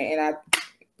the learning. And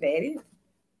that is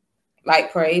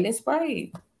like prayed and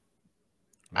sprayed.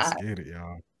 Let's get it,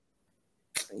 y'all.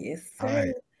 Yes, sir. All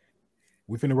right.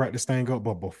 We're finna wrap this thing up,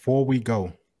 but before we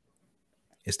go,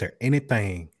 is there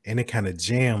anything, any kind of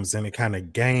gems, any kind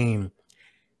of game,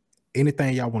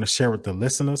 anything y'all want to share with the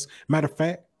listeners? Matter of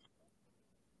fact,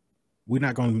 we're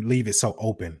not going to leave it so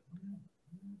open.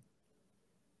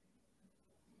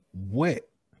 What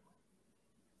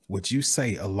would you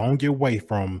say along your way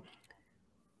from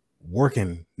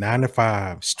working 9 to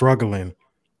 5, struggling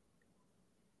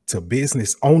to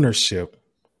business ownership,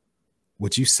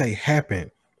 would you say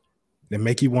happened that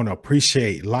make you want to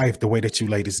appreciate life the way that you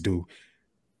ladies do?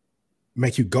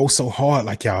 Make you go so hard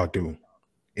like y'all do?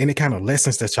 Any kind of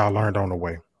lessons that y'all learned on the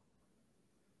way?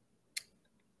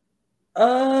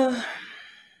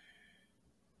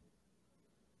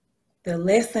 The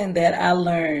lesson that I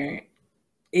learned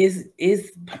is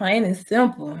plain and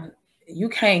simple. You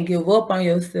can't give up on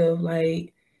yourself.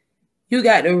 Like, you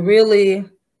got to really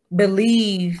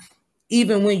believe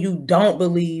even when you don't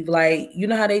believe. Like, you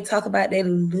know how they talk about that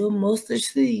little mustard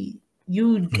seed?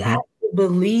 You got to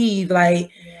believe.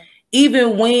 Like,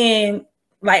 even when,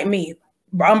 like me,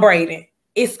 I'm braiding,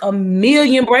 it's a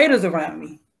million braiders around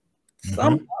me.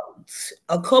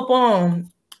 A couple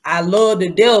I love to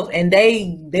death, and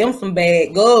them some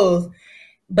bad girls,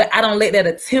 but I don't let that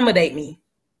intimidate me.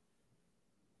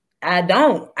 I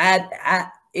don't. I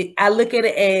look at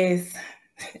it as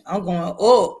I'm going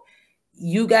up.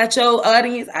 You got your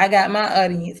audience, I got my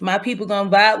audience. My people gonna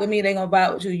vibe with me, they gonna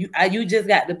vibe with you. You just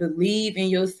got to believe in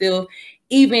yourself,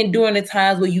 even during the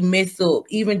times where you mess up,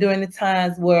 even during the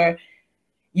times where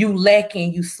you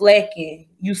lacking, you slacking,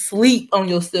 you sleep on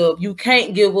yourself. You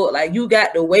can't give up. Like, you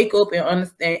got to wake up and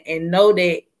understand and know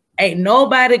that ain't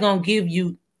nobody gonna give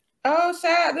you. Oh,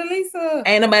 shout out to Lisa.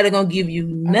 Ain't nobody gonna give you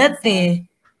nothing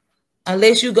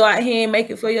unless you go out here and make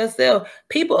it for yourself.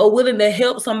 People are willing to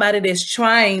help somebody that's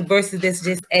trying versus that's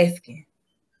just asking.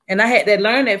 And I had to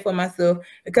learn that for myself,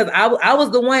 because I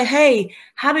was the one, hey,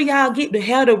 how do y'all get the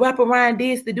hell to wrap around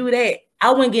this, to do that?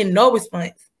 I wouldn't get no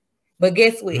response. But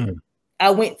guess what? I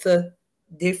went to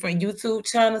different YouTube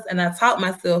channels and I taught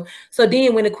myself. So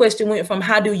then when the question went from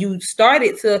how do you start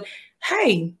it to,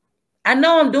 hey, I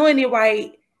know I'm doing it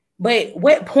right, but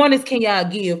what pointers can y'all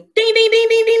give? Ding, ding, ding,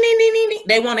 ding, ding, ding, ding, ding.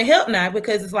 They want to help now,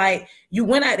 because it's like you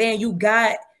went out there and you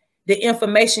got the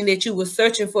information that you were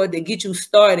searching for to get you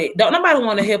started. Don't nobody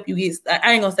want to help you get,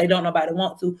 I ain't gonna say don't nobody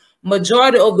want to.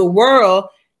 Majority of the world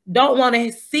don't want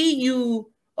to see you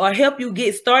or help you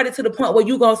get started to the point where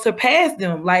you're gonna surpass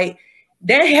them. Like,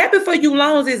 they're happy for you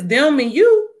long as it's them and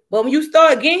you. But when you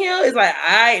start getting here, it's like, all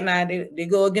right, now they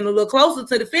go getting a little closer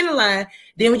to the finish line.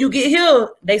 Then when you get here,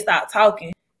 they start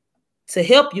talking to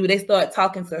help you. They start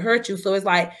talking to hurt you. So it's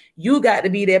like, you got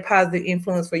to be that positive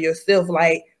influence for yourself.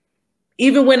 Like,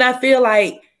 even when I feel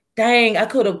like, dang, I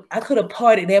could have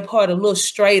parted that part a little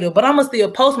straighter, but I'm gonna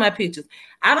still post my pictures.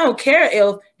 I don't care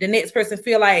if the next person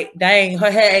feel like, dang,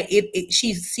 her hair,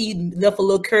 she left a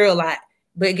little curl out.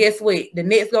 But guess what? The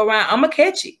next go around, I'm gonna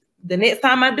catch it. The next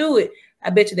time I do it, I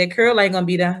bet you that curl ain't gonna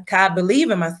be there. Cause I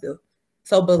believe in myself.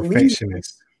 So believe.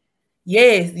 Perfectionist.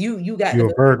 Yes, you got.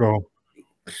 You're a Virgo.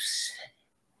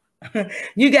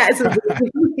 You got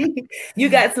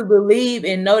to believe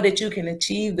and know that you can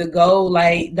achieve the goal.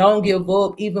 Like, don't give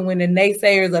up, even when the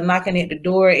naysayers are knocking at the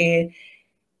door. And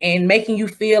and making you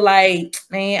feel like,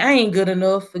 man, I ain't good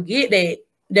enough. Forget that.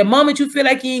 The moment you feel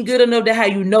like you ain't good enough, that's how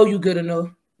you know you good enough.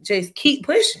 Just keep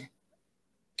pushing.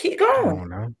 Keep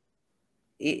going.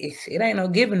 It ain't no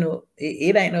giving up.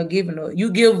 It ain't no giving up. You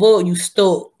give up, you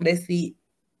stuck. That's it.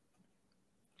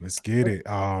 Let's get it.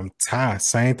 Ty,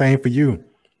 same thing for you.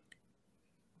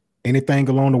 Anything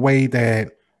along the way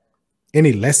that,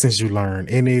 any lessons you learned,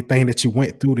 anything that you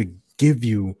went through to give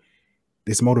you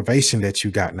this motivation that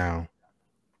you got now?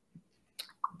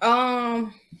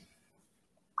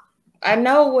 I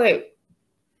know what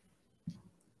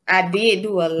I did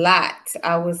do a lot.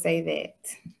 I would say that.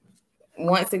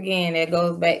 Once again, that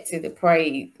goes back to the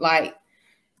praise. Like,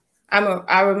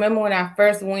 I remember when I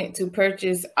first went to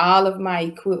purchase all of my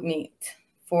equipment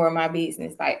for my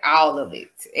business, like all of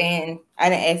it. And I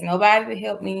didn't ask nobody to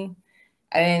help me.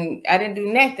 I didn't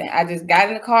do nothing. I just got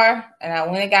in the car and I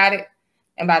went and got it.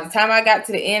 And by the time I got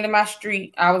to the end of my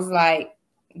street, I was like,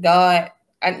 God,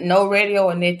 no radio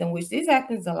or nothing, which this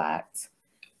happens a lot.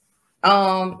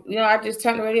 I just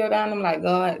turned the radio down. I'm like,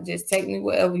 God, just take me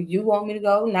wherever you want me to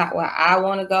go, not where I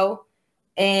want to go.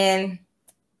 And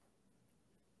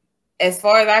as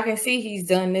far as I can see, he's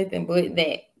done nothing but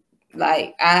that.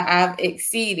 Like, I've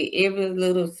exceeded every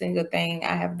little single thing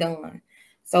I have done.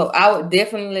 So I would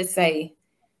definitely say,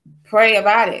 pray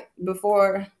about it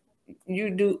before you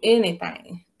do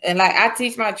anything. And like I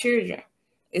teach my children,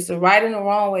 it's a right and a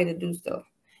wrong way to do stuff.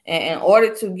 And in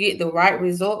order to get the right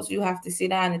results, you have to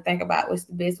sit down and think about what's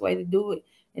the best way to do it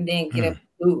and then get up and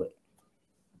do it.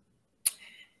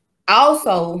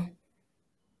 Also,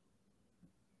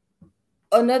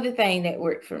 another thing that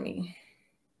worked for me,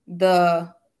 I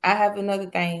have another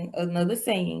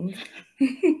saying.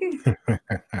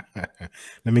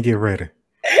 Let me get ready.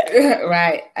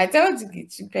 Right. I told you,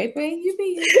 get your paper and your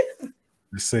pen.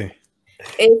 Let's see.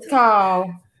 It's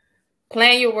called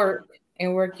plan your work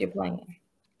and work your plan.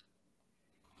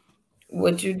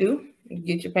 What you do, you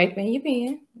get your paper and your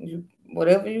pen,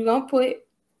 whatever you're going to put,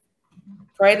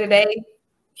 pray today,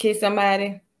 kiss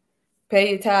somebody,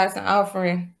 pay your tithes and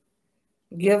offering,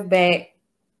 give back,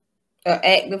 an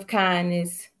act of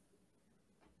kindness.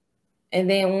 And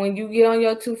then when you get on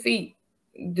your 2 feet,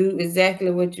 do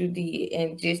exactly what you did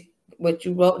and just what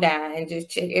you wrote down and just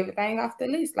check everything off the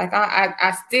list. Like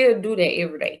I still do that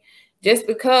every day. Just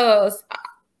because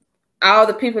all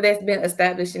the people that's been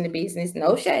established in the business,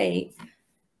 no shade.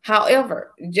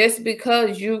 However, just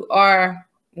because you are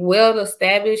well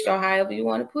established or however you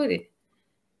want to put it,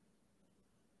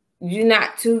 you're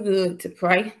not too good to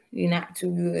pray. You're not too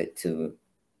good to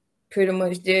pretty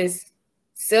much just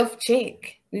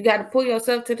self-check. You got to pull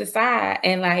yourself to the side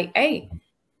and like, hey,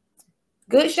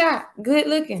 good shot, good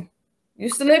looking. You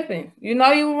slipping. You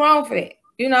know you were wrong for that.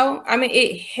 I mean,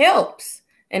 it helps.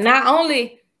 And not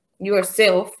only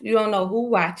yourself, you don't know who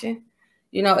watching.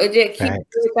 It just keeps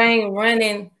everything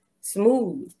running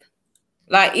smooth.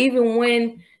 Like even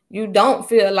when you don't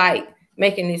feel like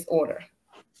making this order,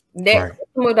 that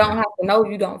customer don't have to know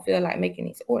you don't feel like making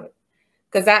this order.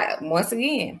 Because I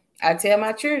tell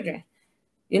my children,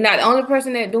 you're not the only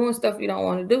person that's doing stuff you don't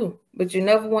want to do, but you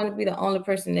never want to be the only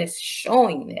person that's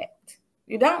showing that.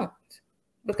 You don't.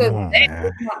 Because that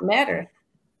does not matter.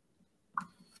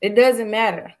 It doesn't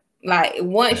matter. Like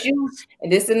once you,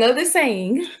 and this is another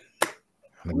saying.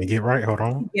 Let me get right. Hold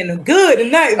on. Getting good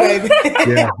tonight, baby.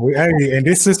 Yeah, and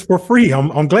this is for free.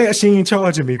 I'm glad she ain't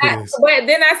charging me for this. But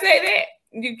then I say that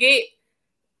you get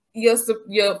your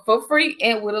for free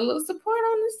and with a little support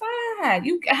on the side.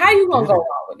 How you gonna go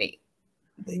wrong with it?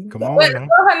 Come on. What's her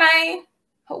name?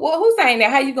 Who's saying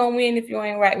that? How you gonna win if you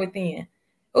ain't right within?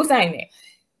 Who's saying that?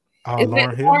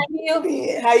 Lauryn Hill.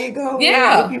 Yeah, how you gonna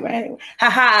win? Right.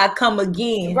 I come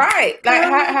again. Right. Like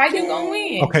how you gonna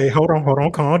win? Okay, hold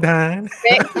on, calm down.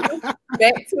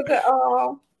 Back to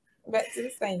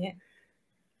the saying.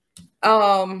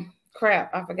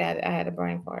 Crap, I forgot it. I had a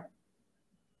brain fart.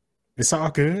 It's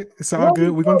all good. It's all good.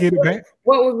 We're gonna get it back.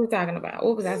 What were we talking about?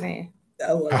 What was I saying?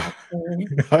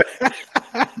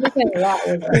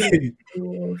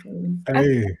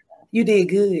 Hey. You did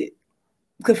good.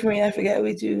 Because for me, I forgot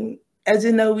what you. I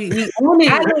just know we had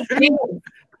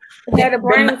a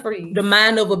brain freeze. The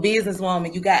mind of a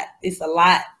businesswoman. It's a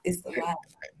lot. It's a lot.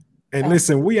 And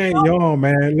listen, we ain't young,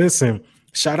 man. Listen,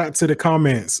 shout out to the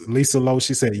comments. Lisa Lowe,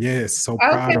 she said, yes, so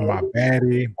proud of my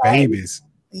baddie babies.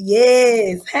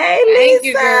 Yes. Hey, Lisa. Thank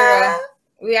you, girl.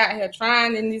 We out here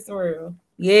trying in this world.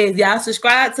 Yes, y'all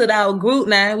subscribe to our group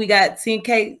now. We got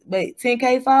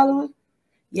 10K followers.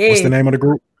 Yeah. What's the name of the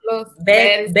group?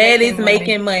 Baddies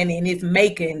making money, and it's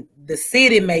making the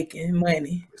city making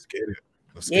money. Let's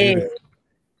get it.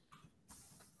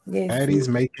 Yes. Baddies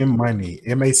making money.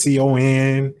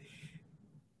 MACON.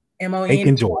 MON.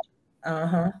 Macon,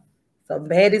 Georgia. So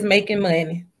Baddies making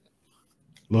money.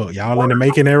 Look, y'all in the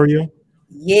Macon area.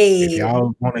 Yeah. If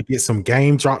y'all want to get some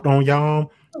game dropped on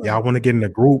y'all want to get in a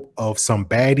group of some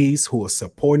baddies who are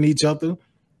supporting each other.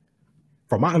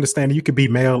 From my understanding, you could be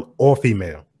male or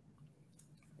female.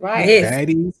 Right. Yes.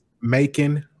 Baddies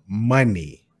making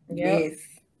money. Yep. Yes.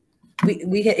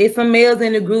 We it's some males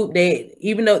in the group that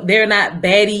even though they're not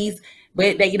baddies,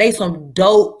 but they some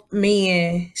dope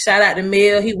men. Shout out to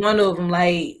Mel. He one of them.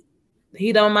 Like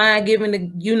he don't mind giving the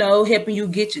helping you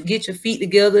get your feet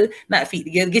together, not feet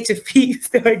together, get your feet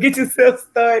started, get yourself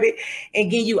started,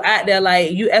 and get you out there.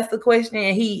 Like you ask the question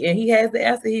and he has the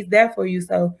answer. He's there for you.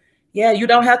 So yeah, you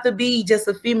don't have to be just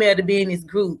a female to be in this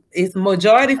group. It's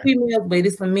majority females, but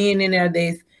it's some men in there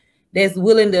that's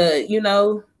willing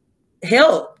to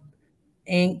help.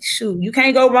 And shoot, you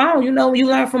can't go wrong. You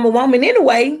learn from a woman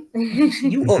anyway.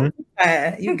 You got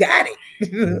it.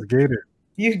 Let's get it.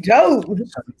 You dope. Shout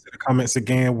out to the comments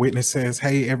again. Whitney says,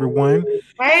 "Hey everyone."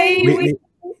 Hey,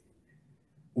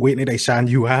 Whitney, they shine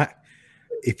you out.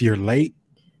 If you're late,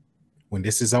 when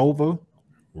this is over,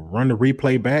 run the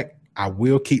replay back. I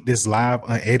will keep this live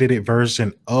unedited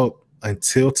version up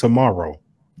until tomorrow.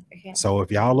 Okay. So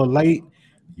if y'all are late,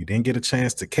 you didn't get a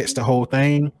chance to catch the whole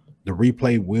thing, the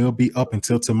replay will be up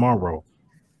until tomorrow.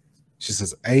 She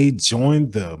says, "Hey, join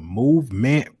the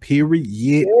movement, period."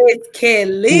 Yes,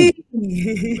 Kelly.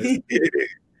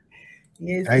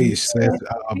 Yes, hey, she says,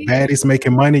 "Baddies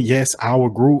making money." Yes, our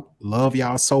group. Love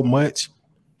y'all so much.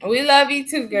 We love you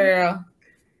too, girl.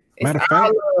 Matter of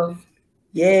fact, love.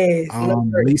 Yes.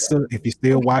 Lisa, if you're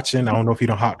still watching, I don't know if you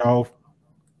done hopped off.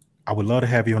 I would love to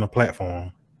have you on the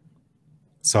platform.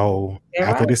 So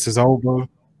after this is over,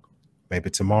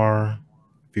 maybe tomorrow, a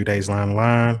few days down the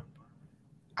line,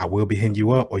 I will be hitting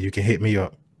you up, or you can hit me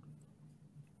up.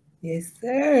 Yes,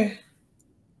 sir.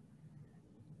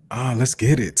 Let's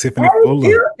get it, Tiffany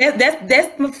Fuller.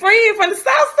 That's my friend from the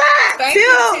South Side. Thank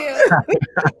you.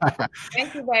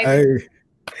 Thank you, baby.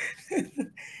 Hey.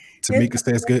 Tamika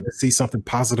says, "Good to see something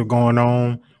positive going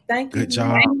on." Thank you. Good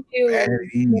job. Thank you.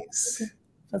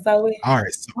 All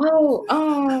right. So,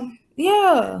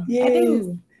 yeah, yes.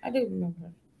 I do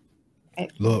remember.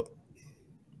 Look.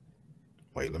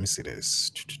 Wait, let me see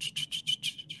this.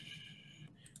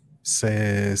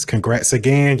 Says, "Congrats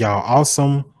again, y'all.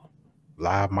 Awesome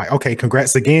live mic." Okay,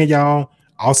 congrats again, y'all.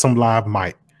 Awesome live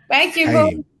mic. Thank you,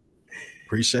 hey,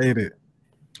 appreciate it.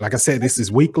 Like I said, this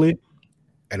is weekly,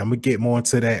 and I'm gonna get more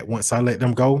into that once I let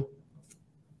them go.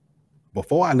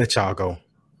 Before I let y'all go,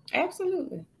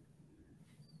 absolutely.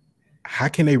 How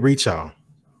can they reach y'all?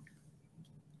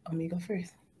 I'm gonna go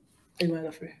first. You wanna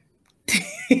go first?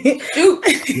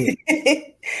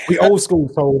 We old school,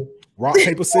 so rock,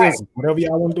 paper, scissors, whatever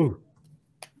y'all want to do.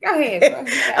 Go ahead.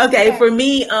 Okay, for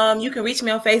me, you can reach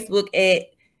me on Facebook at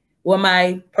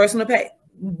my personal page,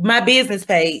 my business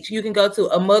page. You can go to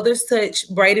A Mother's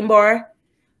Touch Braiding Bar.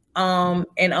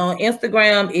 And on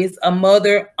Instagram is A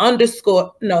Mother's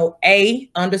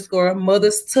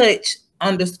Touch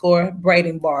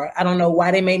Braiding Bar. I don't know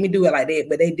why they made me do it like that,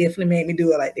 but they definitely made me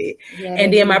do it like that. Yeah,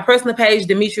 and then my personal page,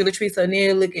 Demetria Latrice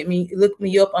O'Neal, look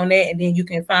me up on that, and then you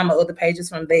can find my other pages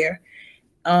from there.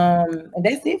 And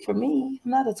that's it for me.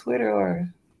 I'm not a Twitter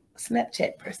or a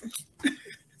Snapchat person.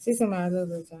 See somebody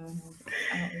other time.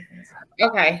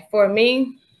 Okay, for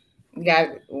me, you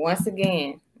got to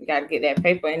get that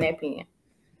paper and that pen.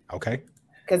 Okay.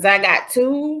 Because I got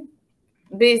 2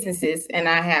 businesses and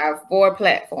I have 4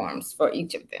 platforms for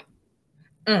each of them,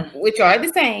 which are the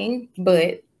same,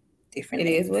 but different. It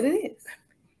is what it is.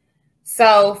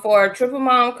 So for Triple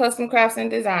Mom Custom Crafts and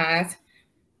Designs,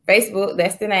 Facebook,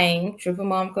 that's the name, Triple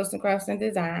Mom Custom Crafts and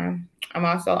Design. I'm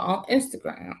also on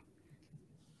Instagram,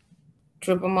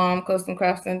 Triple Mom Custom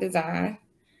Crafts and Design.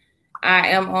 I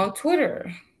am on Twitter,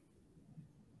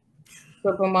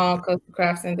 Triple Mom Custom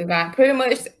Crafts and Design. Pretty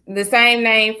much the same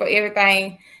name for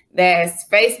everything. That's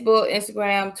Facebook,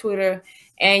 Instagram, Twitter,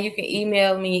 and you can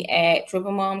email me at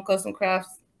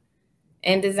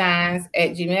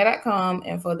triplemomcustomcraftsanddesigns@gmail.com.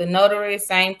 And for the notary,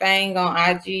 same thing on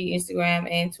IG,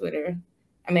 Instagram, and Twitter.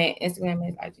 I mean, Instagram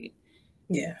and IG.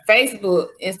 Yeah. Facebook,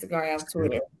 Instagram,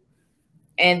 Twitter.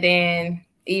 And then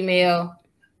email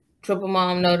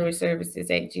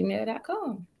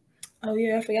triplemomnotaryservices@gmail.com. Oh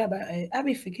yeah, I forgot about it. I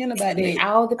be forgetting about that.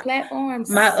 All the platforms.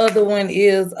 My other one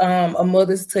is A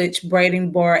Mother's Touch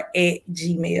Braiding Bar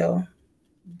 @gmail.com.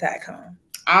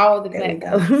 All the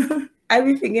platforms. I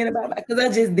be forgetting about it because I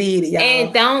just did it, y'all.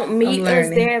 And don't meet us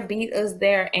there, beat us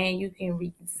there, and you can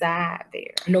reside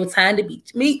there. No time to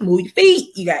beat your meat, move your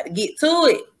feet. You got to get to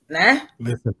it. Nah.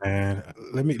 Listen, man.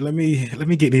 Let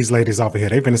me get these ladies off of here.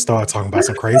 They're gonna start talking about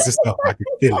some crazy stuff. I can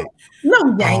feel it.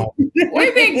 No, gang.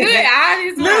 We've been good all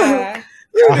this time.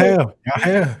 Y'all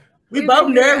have. We both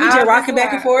nervous. We just rocking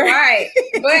back and forth. Right.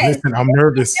 But Listen, I'm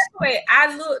nervous.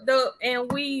 I looked up and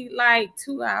we like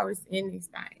 2 hours in this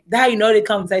thing. Now you know the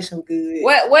conversation was good.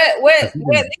 What his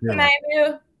name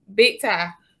is? Big Ty.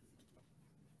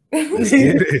 Let's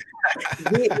get it.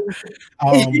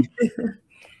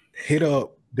 Hit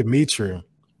up Demetria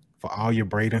for all your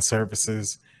braiding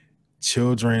services,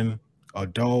 children,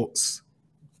 adults.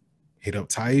 Hit up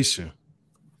Taisha.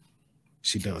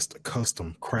 She does the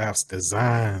custom crafts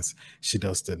designs. She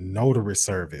does the notary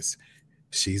service.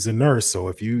 She's a nurse, so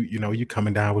if you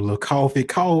coming down with a little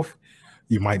cough,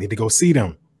 you might need to go see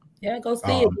them. Yeah, go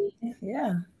see it.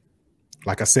 Yeah.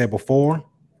 Like I said before,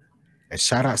 and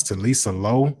shout outs to Lisa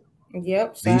Lowe.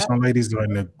 Yep. These young ladies are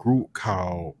in a group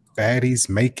called Baddies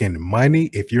Making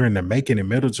Money. If you're in the Macon and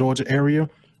Middle Georgia area,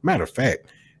 matter of fact,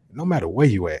 no matter where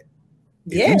you at,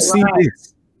 if you see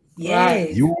this,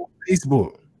 you on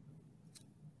Facebook.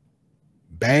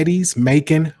 Baddies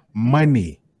Making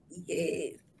Money.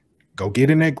 Yeah. Go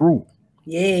get in that group.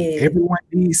 Yeah. Everyone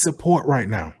needs support right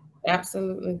now.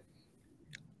 Absolutely.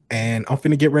 And I'm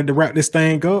finna get ready to wrap this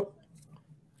thing up.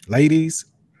 Ladies,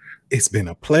 it's been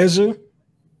a pleasure.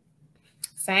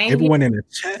 Same. Everyone in the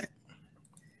chat,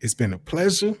 it's been a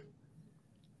pleasure.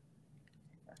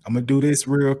 I'm gonna do this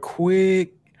real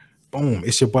quick. Boom.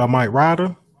 It's your boy Mike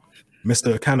Ryder,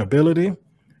 Mr. Accountability,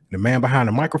 the man behind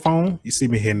the microphone. You see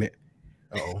me hitting it.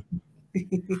 Uh-oh.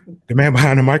 The man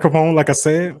behind the microphone, like I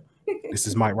said, this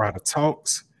is Mike Ryder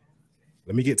Talks.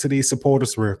 Let me get to these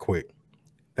supporters real quick.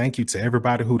 Thank you to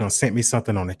everybody who done sent me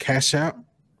something on the Cash App.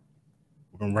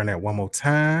 We're gonna run that one more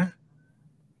time.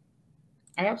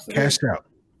 Absolutely. Cash App.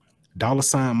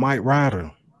 $ Mike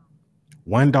Ryder.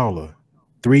 $1,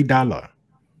 $3,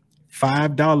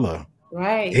 $5.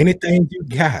 Right. Anything you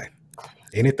got,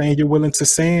 anything you're willing to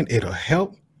send, it'll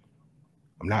help.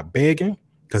 I'm not begging,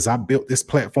 because I built this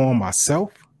platform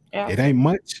myself. It ain't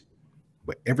much,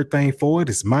 but everything for it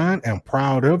is mine. I'm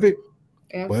proud of it.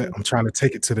 But I'm trying to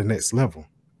take it to the next level.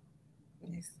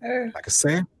 Yes, sir. Like I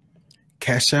said,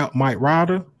 Cash Out Mike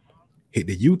Ryder. Hit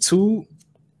the YouTube,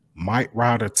 Mike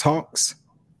Ryder Talks.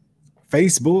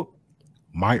 Facebook,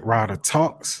 Mike Ryder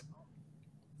Talks.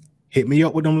 Hit me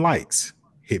up with them likes.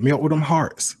 Hit me up with them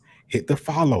hearts. Hit the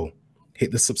follow.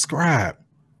 Hit the subscribe.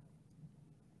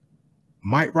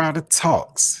 Mike Ryder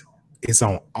Talks is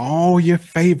on all your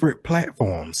favorite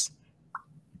platforms.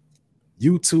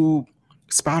 YouTube,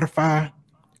 Spotify,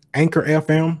 Anchor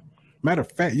FM. Matter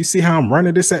of fact, you see how I'm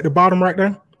running this at the bottom right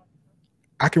there?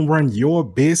 I can run your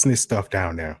business stuff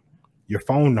down there. Your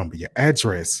phone number, your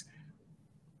address,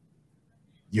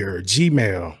 your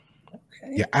Gmail,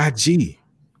 your IG.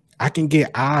 I can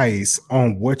get eyes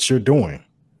on what you're doing.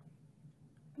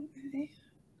 Okay.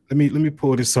 Let me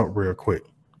pull this up real quick.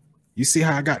 You see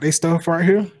how I got their stuff right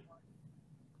here?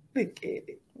 Look at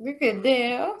it. Look at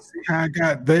that. See how I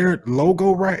got their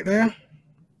logo right there?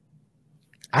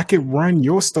 I can run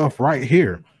your stuff right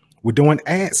here. We're doing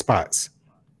ad spots.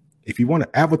 If you want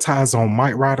to advertise on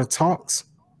Mike Ryder Talks,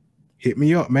 hit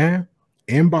me up, man.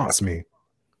 Inbox me.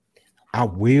 I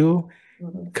will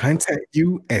contact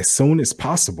you as soon as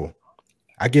possible.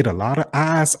 I get a lot of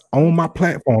eyes on my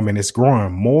platform, and it's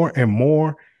growing more and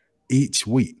more each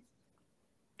week.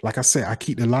 Like I said, I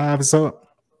keep the lives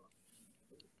up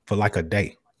for like a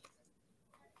day.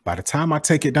 By the time I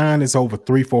take it down, it's over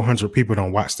 300-400 people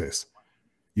don't watch this.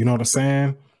 You know what I'm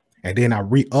saying? And then I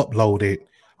re-upload it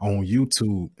on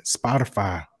YouTube,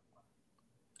 Spotify,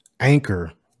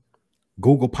 Anchor,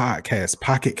 Google Podcasts,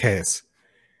 Pocket Casts.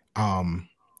 Man,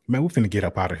 we're finna get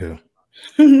up out of here.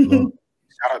 Look,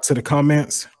 shout out to the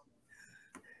comments.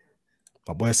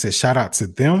 My boy said shout out to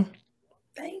them.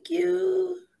 Thank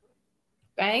you.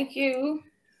 Thank you.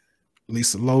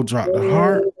 Lisa Lowe dropped the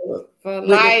heart. For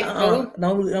life.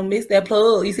 Don't miss that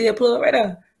plug. You see that plug right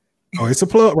there? Oh, it's a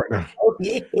plug right there. Oh,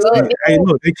 yeah. Hey,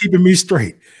 look, they keeping me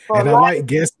straight. And I life. like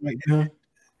guests like them.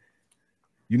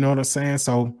 You know what I'm saying?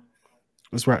 So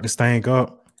let's wrap this thing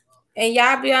up. And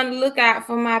y'all be on the lookout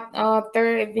for my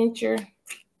third adventure,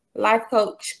 life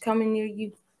coach coming near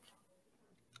you.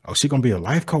 Oh, she gonna be a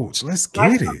life coach. Let's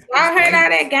get it. Y'all heard all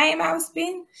that game I was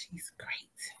spinning? She's great.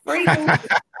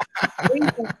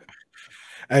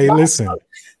 Hey, listen.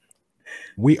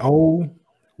 We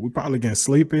probably getting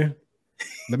sleepy.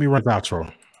 Let me run the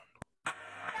outro.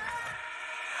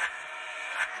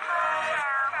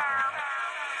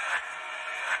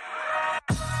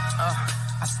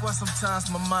 I swear sometimes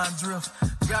sometimes my mind drift.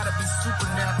 Gotta be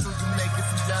supernatural, you make it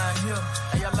from down here.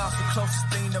 Hey, I lost the closest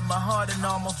thing to my heart and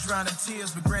almost drowned in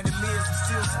tears, but granted lives and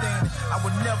still standing. I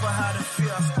would never hide in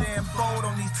fear. I stand bold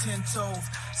on these 10 toes.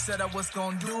 Said I was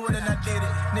gonna do it and I did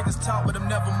it. Niggas talk but I'm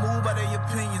never moved by their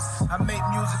opinions. I make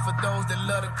music for those that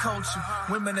love the culture.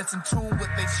 Women that's in tune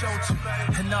with they you.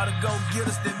 And all the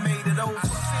go-getters that made it over.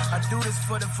 I do this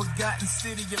for the forgotten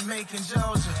city of Macon,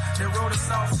 Georgia. They wrote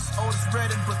us off as Otis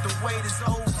Redding, but the wait is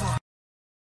over.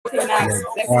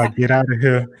 Before I get out of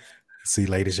here, see,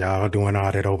 ladies, y'all doing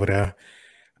all that over there.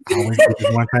 I always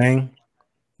do one thing.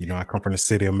 You know, I come from the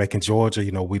city of Macon, Georgia.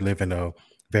 You know, we live in a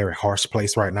very harsh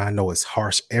place right now. I know it's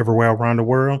harsh everywhere around the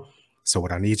world. So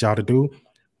what I need y'all to do,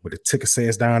 what the ticker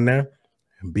says down there,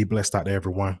 and be blessed out there,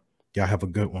 everyone. Y'all have a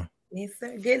good one. Yes,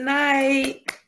 sir. Good night.